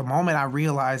songs. But the moment I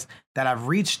realize that I've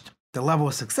reached the level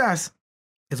of success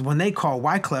is when they call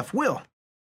Wyclef Will.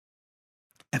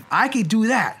 If I could do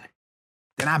that,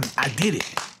 then I did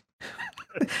it.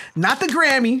 Not the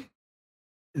Grammy,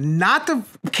 not the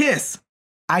Kiss.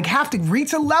 I have to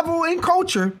reach a level in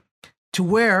culture to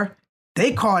where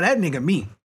they call that nigga me.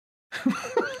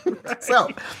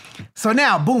 So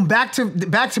now, boom, back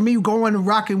to me going and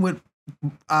rocking with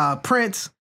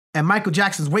Prince, and Michael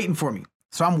Jackson's waiting for me.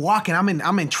 So I'm walking,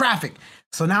 I'm in traffic.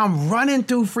 So now I'm running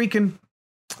through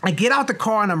I get out the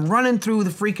car and I'm running through the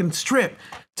freaking strip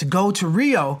to go to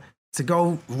Rio to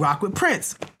go rock with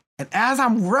Prince. And as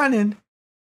I'm running,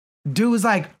 dude's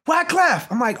like, Wyclef.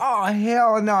 I'm like, oh,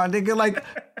 hell no, nigga. Like,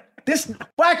 this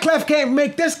Wyclef can't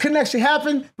make this connection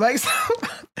happen. Like,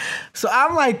 so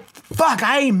I'm like, fuck,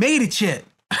 I ain't made it yet.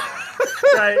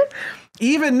 Right.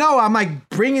 Even though I'm like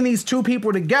bringing these two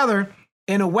people together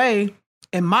in a way,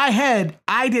 in my head,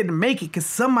 I didn't make it because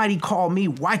somebody called me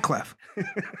Wyclef.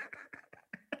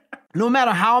 No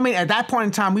matter how many, at that point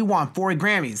in time, we won 4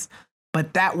 Grammys.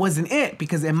 But that wasn't it,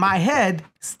 because in my head,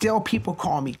 still people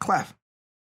call me Clef.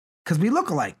 Because we look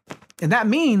alike. And that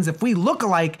means if we look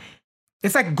alike,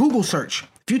 it's like Google search.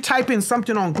 If you type in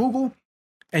something on Google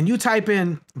and you type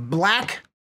in black,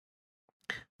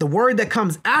 the word that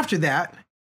comes after that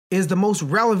is the most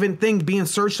relevant thing being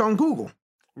searched on Google.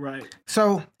 Right.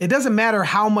 So it doesn't matter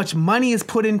how much money is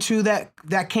put into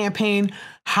that campaign,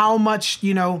 how much,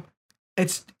 you know,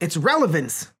 it's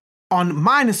relevance on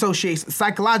mind association,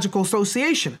 psychological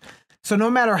association. So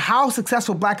no matter how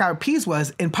successful Black Eyed Peas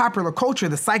was in popular culture,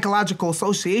 the psychological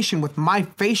association with my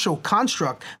facial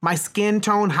construct, my skin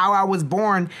tone, how I was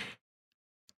born,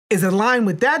 is aligned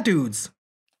with that dude's.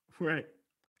 Right.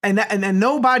 And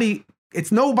nobody,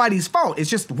 it's nobody's fault. It's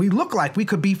just we look like we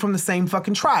could be from the same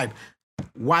fucking tribe.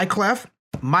 Wyclef,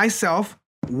 myself,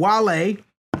 Wale,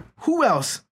 who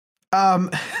else? All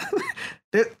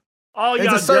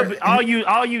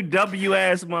you W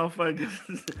ass motherfuckers.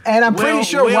 And I'm pretty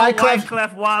sure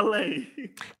Wyclef Wale.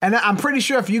 And I'm pretty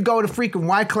sure if you go to freaking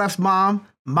Wyclef's mom,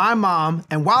 my mom,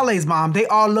 and Wale's mom, they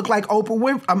all look like Oprah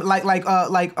Winfrey, like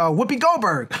Whoopi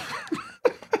Goldberg.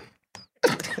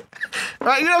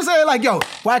 Right? You know what I'm saying? Like, yo,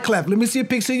 Wyclef, let me see a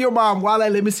picture of your mom. Wale,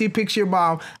 let me see a picture of your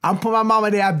mom. I'm putting my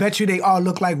mama there. I bet you they all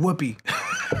look like Whoopi.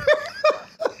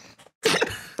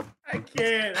 I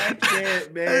can't,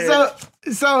 man.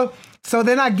 So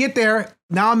then I get there.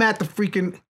 Now I'm at the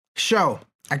freaking show.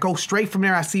 I go straight from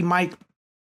there. I see Mike.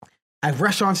 I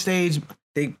rush on stage.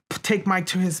 They take Mike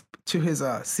to his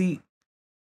seat.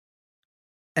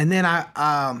 And then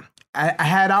I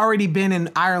had already been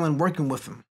in Ireland working with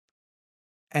him.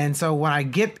 And so when I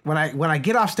get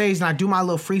off stage and I do my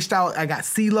little freestyle, I got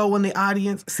CeeLo in the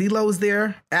audience. CeeLo's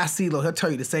there. Ask CeeLo, he'll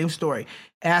tell you the same story.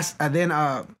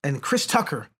 And Chris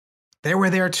Tucker, they were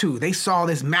there too. They saw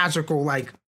this magical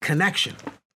like connection.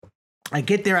 I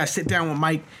get there, I sit down with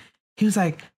Mike. He was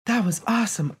like, "That was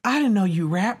awesome. I didn't know you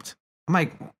rapped." I'm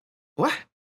like, "What?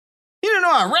 You didn't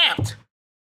know I rapped?"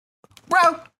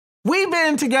 Bro, we've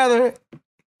been together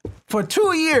for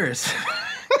 2 years.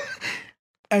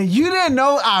 And you didn't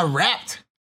know I rapped?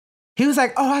 He was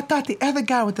like, "Oh, I thought the other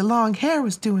guy with the long hair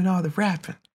was doing all the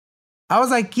rapping." I was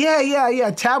like,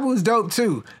 yeah. Taboo's dope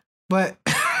too. But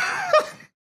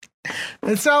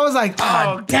and so I was like,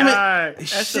 oh damn it.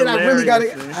 That's shit, I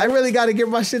really gotta get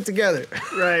my shit together.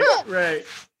 Right.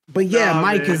 But yeah,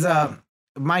 Mike is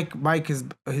Mike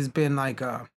has been like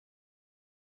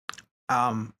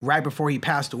right before he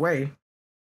passed away,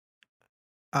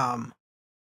 Boom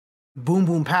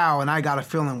Boom Pow and I Got a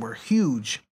Feeling were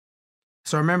huge.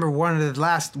 So I remember one of the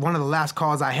last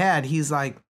calls I had, he's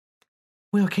like,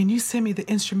 Will, can you send me the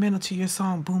instrumental to your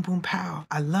song Boom Boom Pow?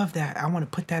 I love that. I want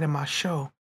to put that in my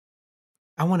show.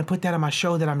 I want to put that in my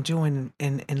show that I'm doing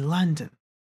in London.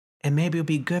 And maybe it'll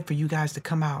be good for you guys to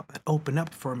come out and open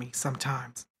up for me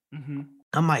sometimes. Mm-hmm.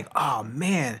 I'm like, oh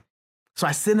man. So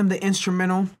I sent him the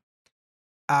instrumental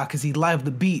because he loved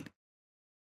the beat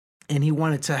and he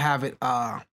wanted to have it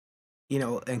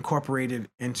incorporated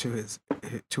into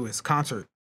his concert.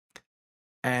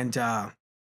 And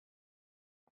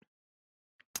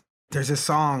there's this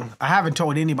song, I haven't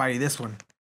told anybody this one,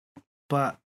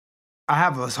 but I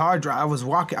have this hard drive. I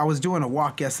was doing a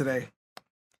walk yesterday.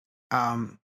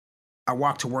 I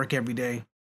walk to work every day,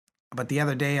 but the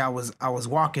other day I was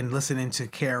walking listening to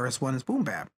KRS-One's Boom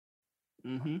Bap.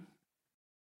 Mm-hmm.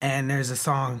 And there's a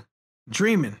song,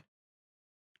 Dreaming,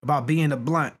 about being a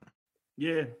blunt.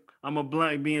 Yeah, I'm a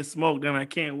blunt being smoked and I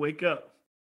can't wake up.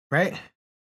 Right?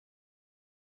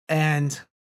 And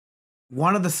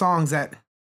one of the songs that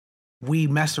we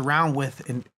messed around with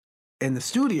in the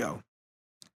studio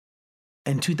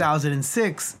in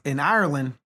 2006 in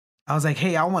Ireland, I was like,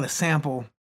 hey, I want to sample.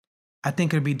 I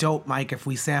think it'd be dope, Mike, if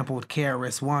we sampled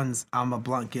KRS-One's I'm a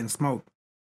Blunt Getting Smoked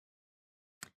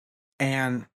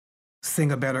and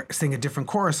sing a different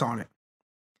chorus on it.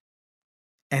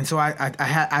 And so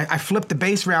I flipped the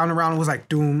bass round around and was like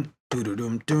doom,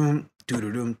 doo-doo-doom, doom,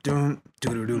 doo-doo-doom, doom,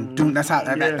 doo-doo-doom, doom. That's how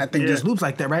that thing just loops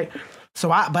like that, right?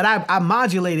 So I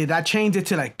modulated, I changed it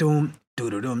to like doom,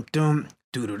 doo-doo-doom, doom,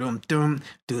 doo-doo-doom, doom,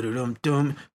 doo-doo-doom,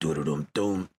 doom, doo-doo-doom,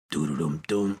 doom, doo-doo-doom,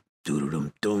 doom,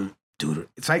 doo-doo-doom, doom.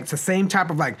 It's like it's the same type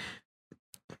of like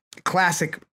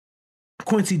classic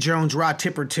Quincy Jones, Rod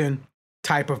Tipperton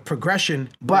type of progression,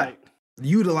 but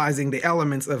utilizing the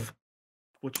elements of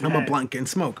I'm a Blunt Getting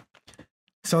Smoked.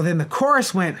 So then the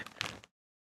chorus went,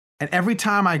 and every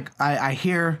time I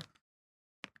hear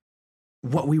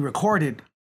what we recorded,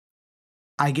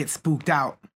 I get spooked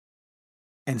out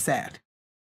and sad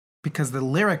because the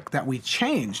lyric that we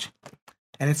changed,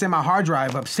 and it's in my hard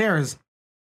drive upstairs,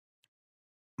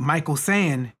 Michael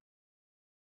saying,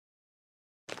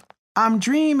 I'm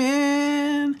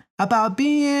dreaming about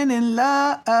being in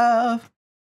love.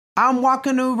 I'm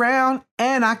walking around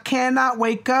and I cannot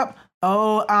wake up.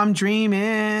 Oh, I'm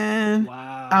dreaming.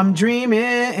 Wow. I'm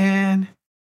dreaming.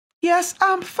 Yes,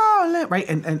 I'm falling. Right.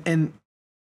 And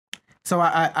so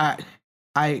I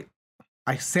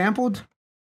sampled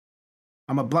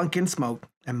I'm a Blunt Getting Smoked,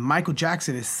 and Michael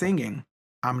Jackson is singing,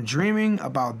 I'm dreaming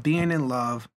about being in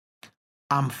love.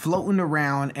 I'm floating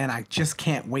around and I just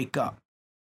can't wake up.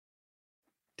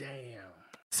 Damn.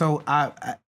 So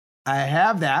I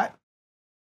have that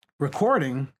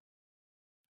recording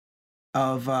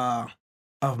of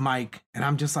Mike, and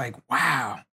I'm just like,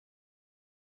 wow.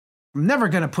 I'm never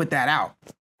gonna put that out.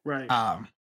 Right.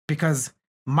 Because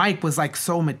Mike was like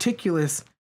so meticulous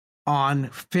on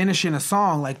finishing a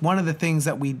song. Like one of the things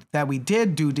that we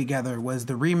did do together was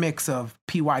the remix of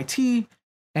PYT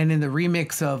and then the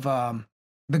remix of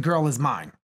The Girl Is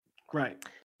Mine. Right.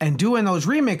 And doing those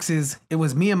remixes, it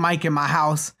was me and Mike in my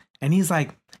house, and he's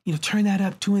like, turn that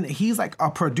up, doing it. He's like a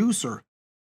producer.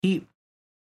 He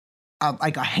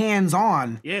like a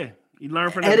hands-on. Yeah, you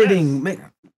learn from editing, the best.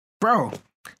 Bro.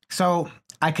 So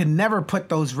I could never put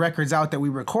those records out that we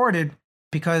recorded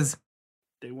because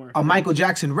they weren't a Michael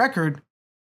Jackson record,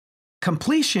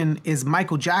 completion is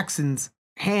Michael Jackson's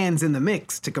hands in the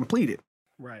mix to complete it.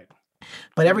 Right.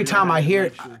 But every time I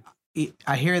hear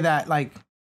that, like,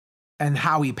 and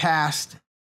how he passed,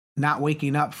 not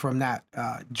waking up from that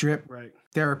drip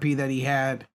therapy that he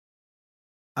had.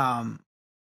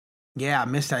 Yeah, I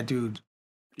miss that dude.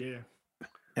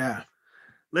 Yeah.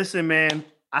 Listen, man,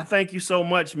 I thank you so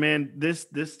much, man.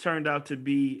 This turned out to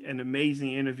be an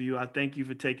amazing interview. I thank you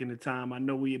for taking the time. I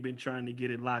know we have been trying to get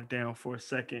it locked down for a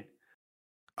second.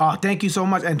 Oh, thank you so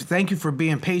much. And thank you for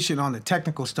being patient on the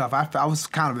technical stuff. I was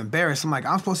kind of embarrassed. I'm like,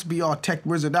 I'm supposed to be all tech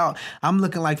wizard out. I'm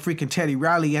looking like freaking Teddy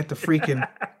Riley at the freaking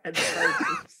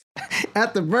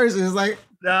at the verses. Like,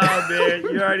 no, man,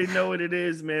 you already know what it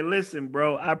is, man. Listen,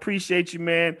 bro, I appreciate you,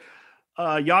 man.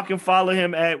 Y'all can follow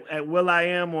him at Will I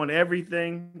Am on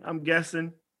everything, I'm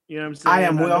guessing. You know what I'm saying? I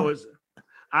am Will.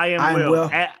 I am Will.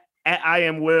 At I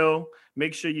am Will.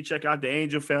 Make sure you check out the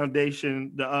Angel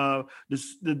Foundation, the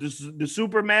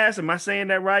Supermass. Am I saying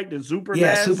that right? The Supermass.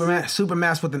 Yeah,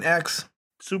 Supermass with an X.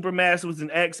 Supermass with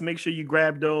an X. Make sure you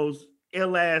grab those.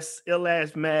 Ill ass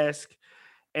mask.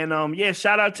 And yeah,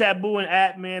 shout out Taboo and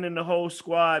At, man, and the whole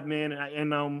squad, man.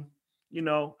 And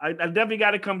I definitely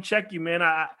got to come check you, man.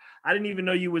 I didn't even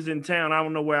know you was in town. I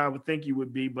don't know where I would think you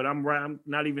would be, but I'm right. I'm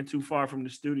not even too far from the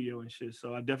studio and shit.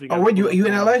 So I definitely. Oh, what you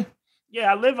in LA?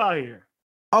 Yeah, I live out here.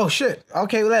 Oh shit.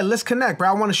 Okay, let's connect, bro.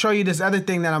 I want to show you this other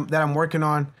thing that I'm working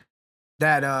on.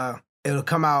 That it'll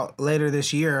come out later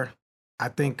this year. I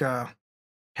think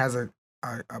has a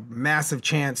massive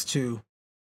chance to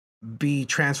be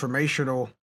transformational.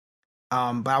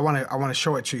 But I want to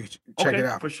show it to you. Check it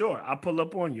out for sure. I'll pull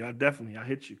up on you. I'll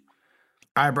hit you.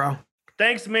 All right, bro.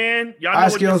 Thanks, man. Y'all know All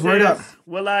right, what Skills, this word is. up.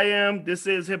 will.i.am. This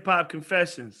is Hip Hop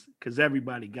Confessions, because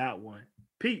everybody got one.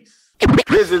 Peace.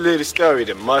 Here's a little story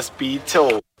that must be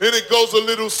told. And it goes a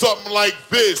little something like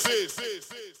this.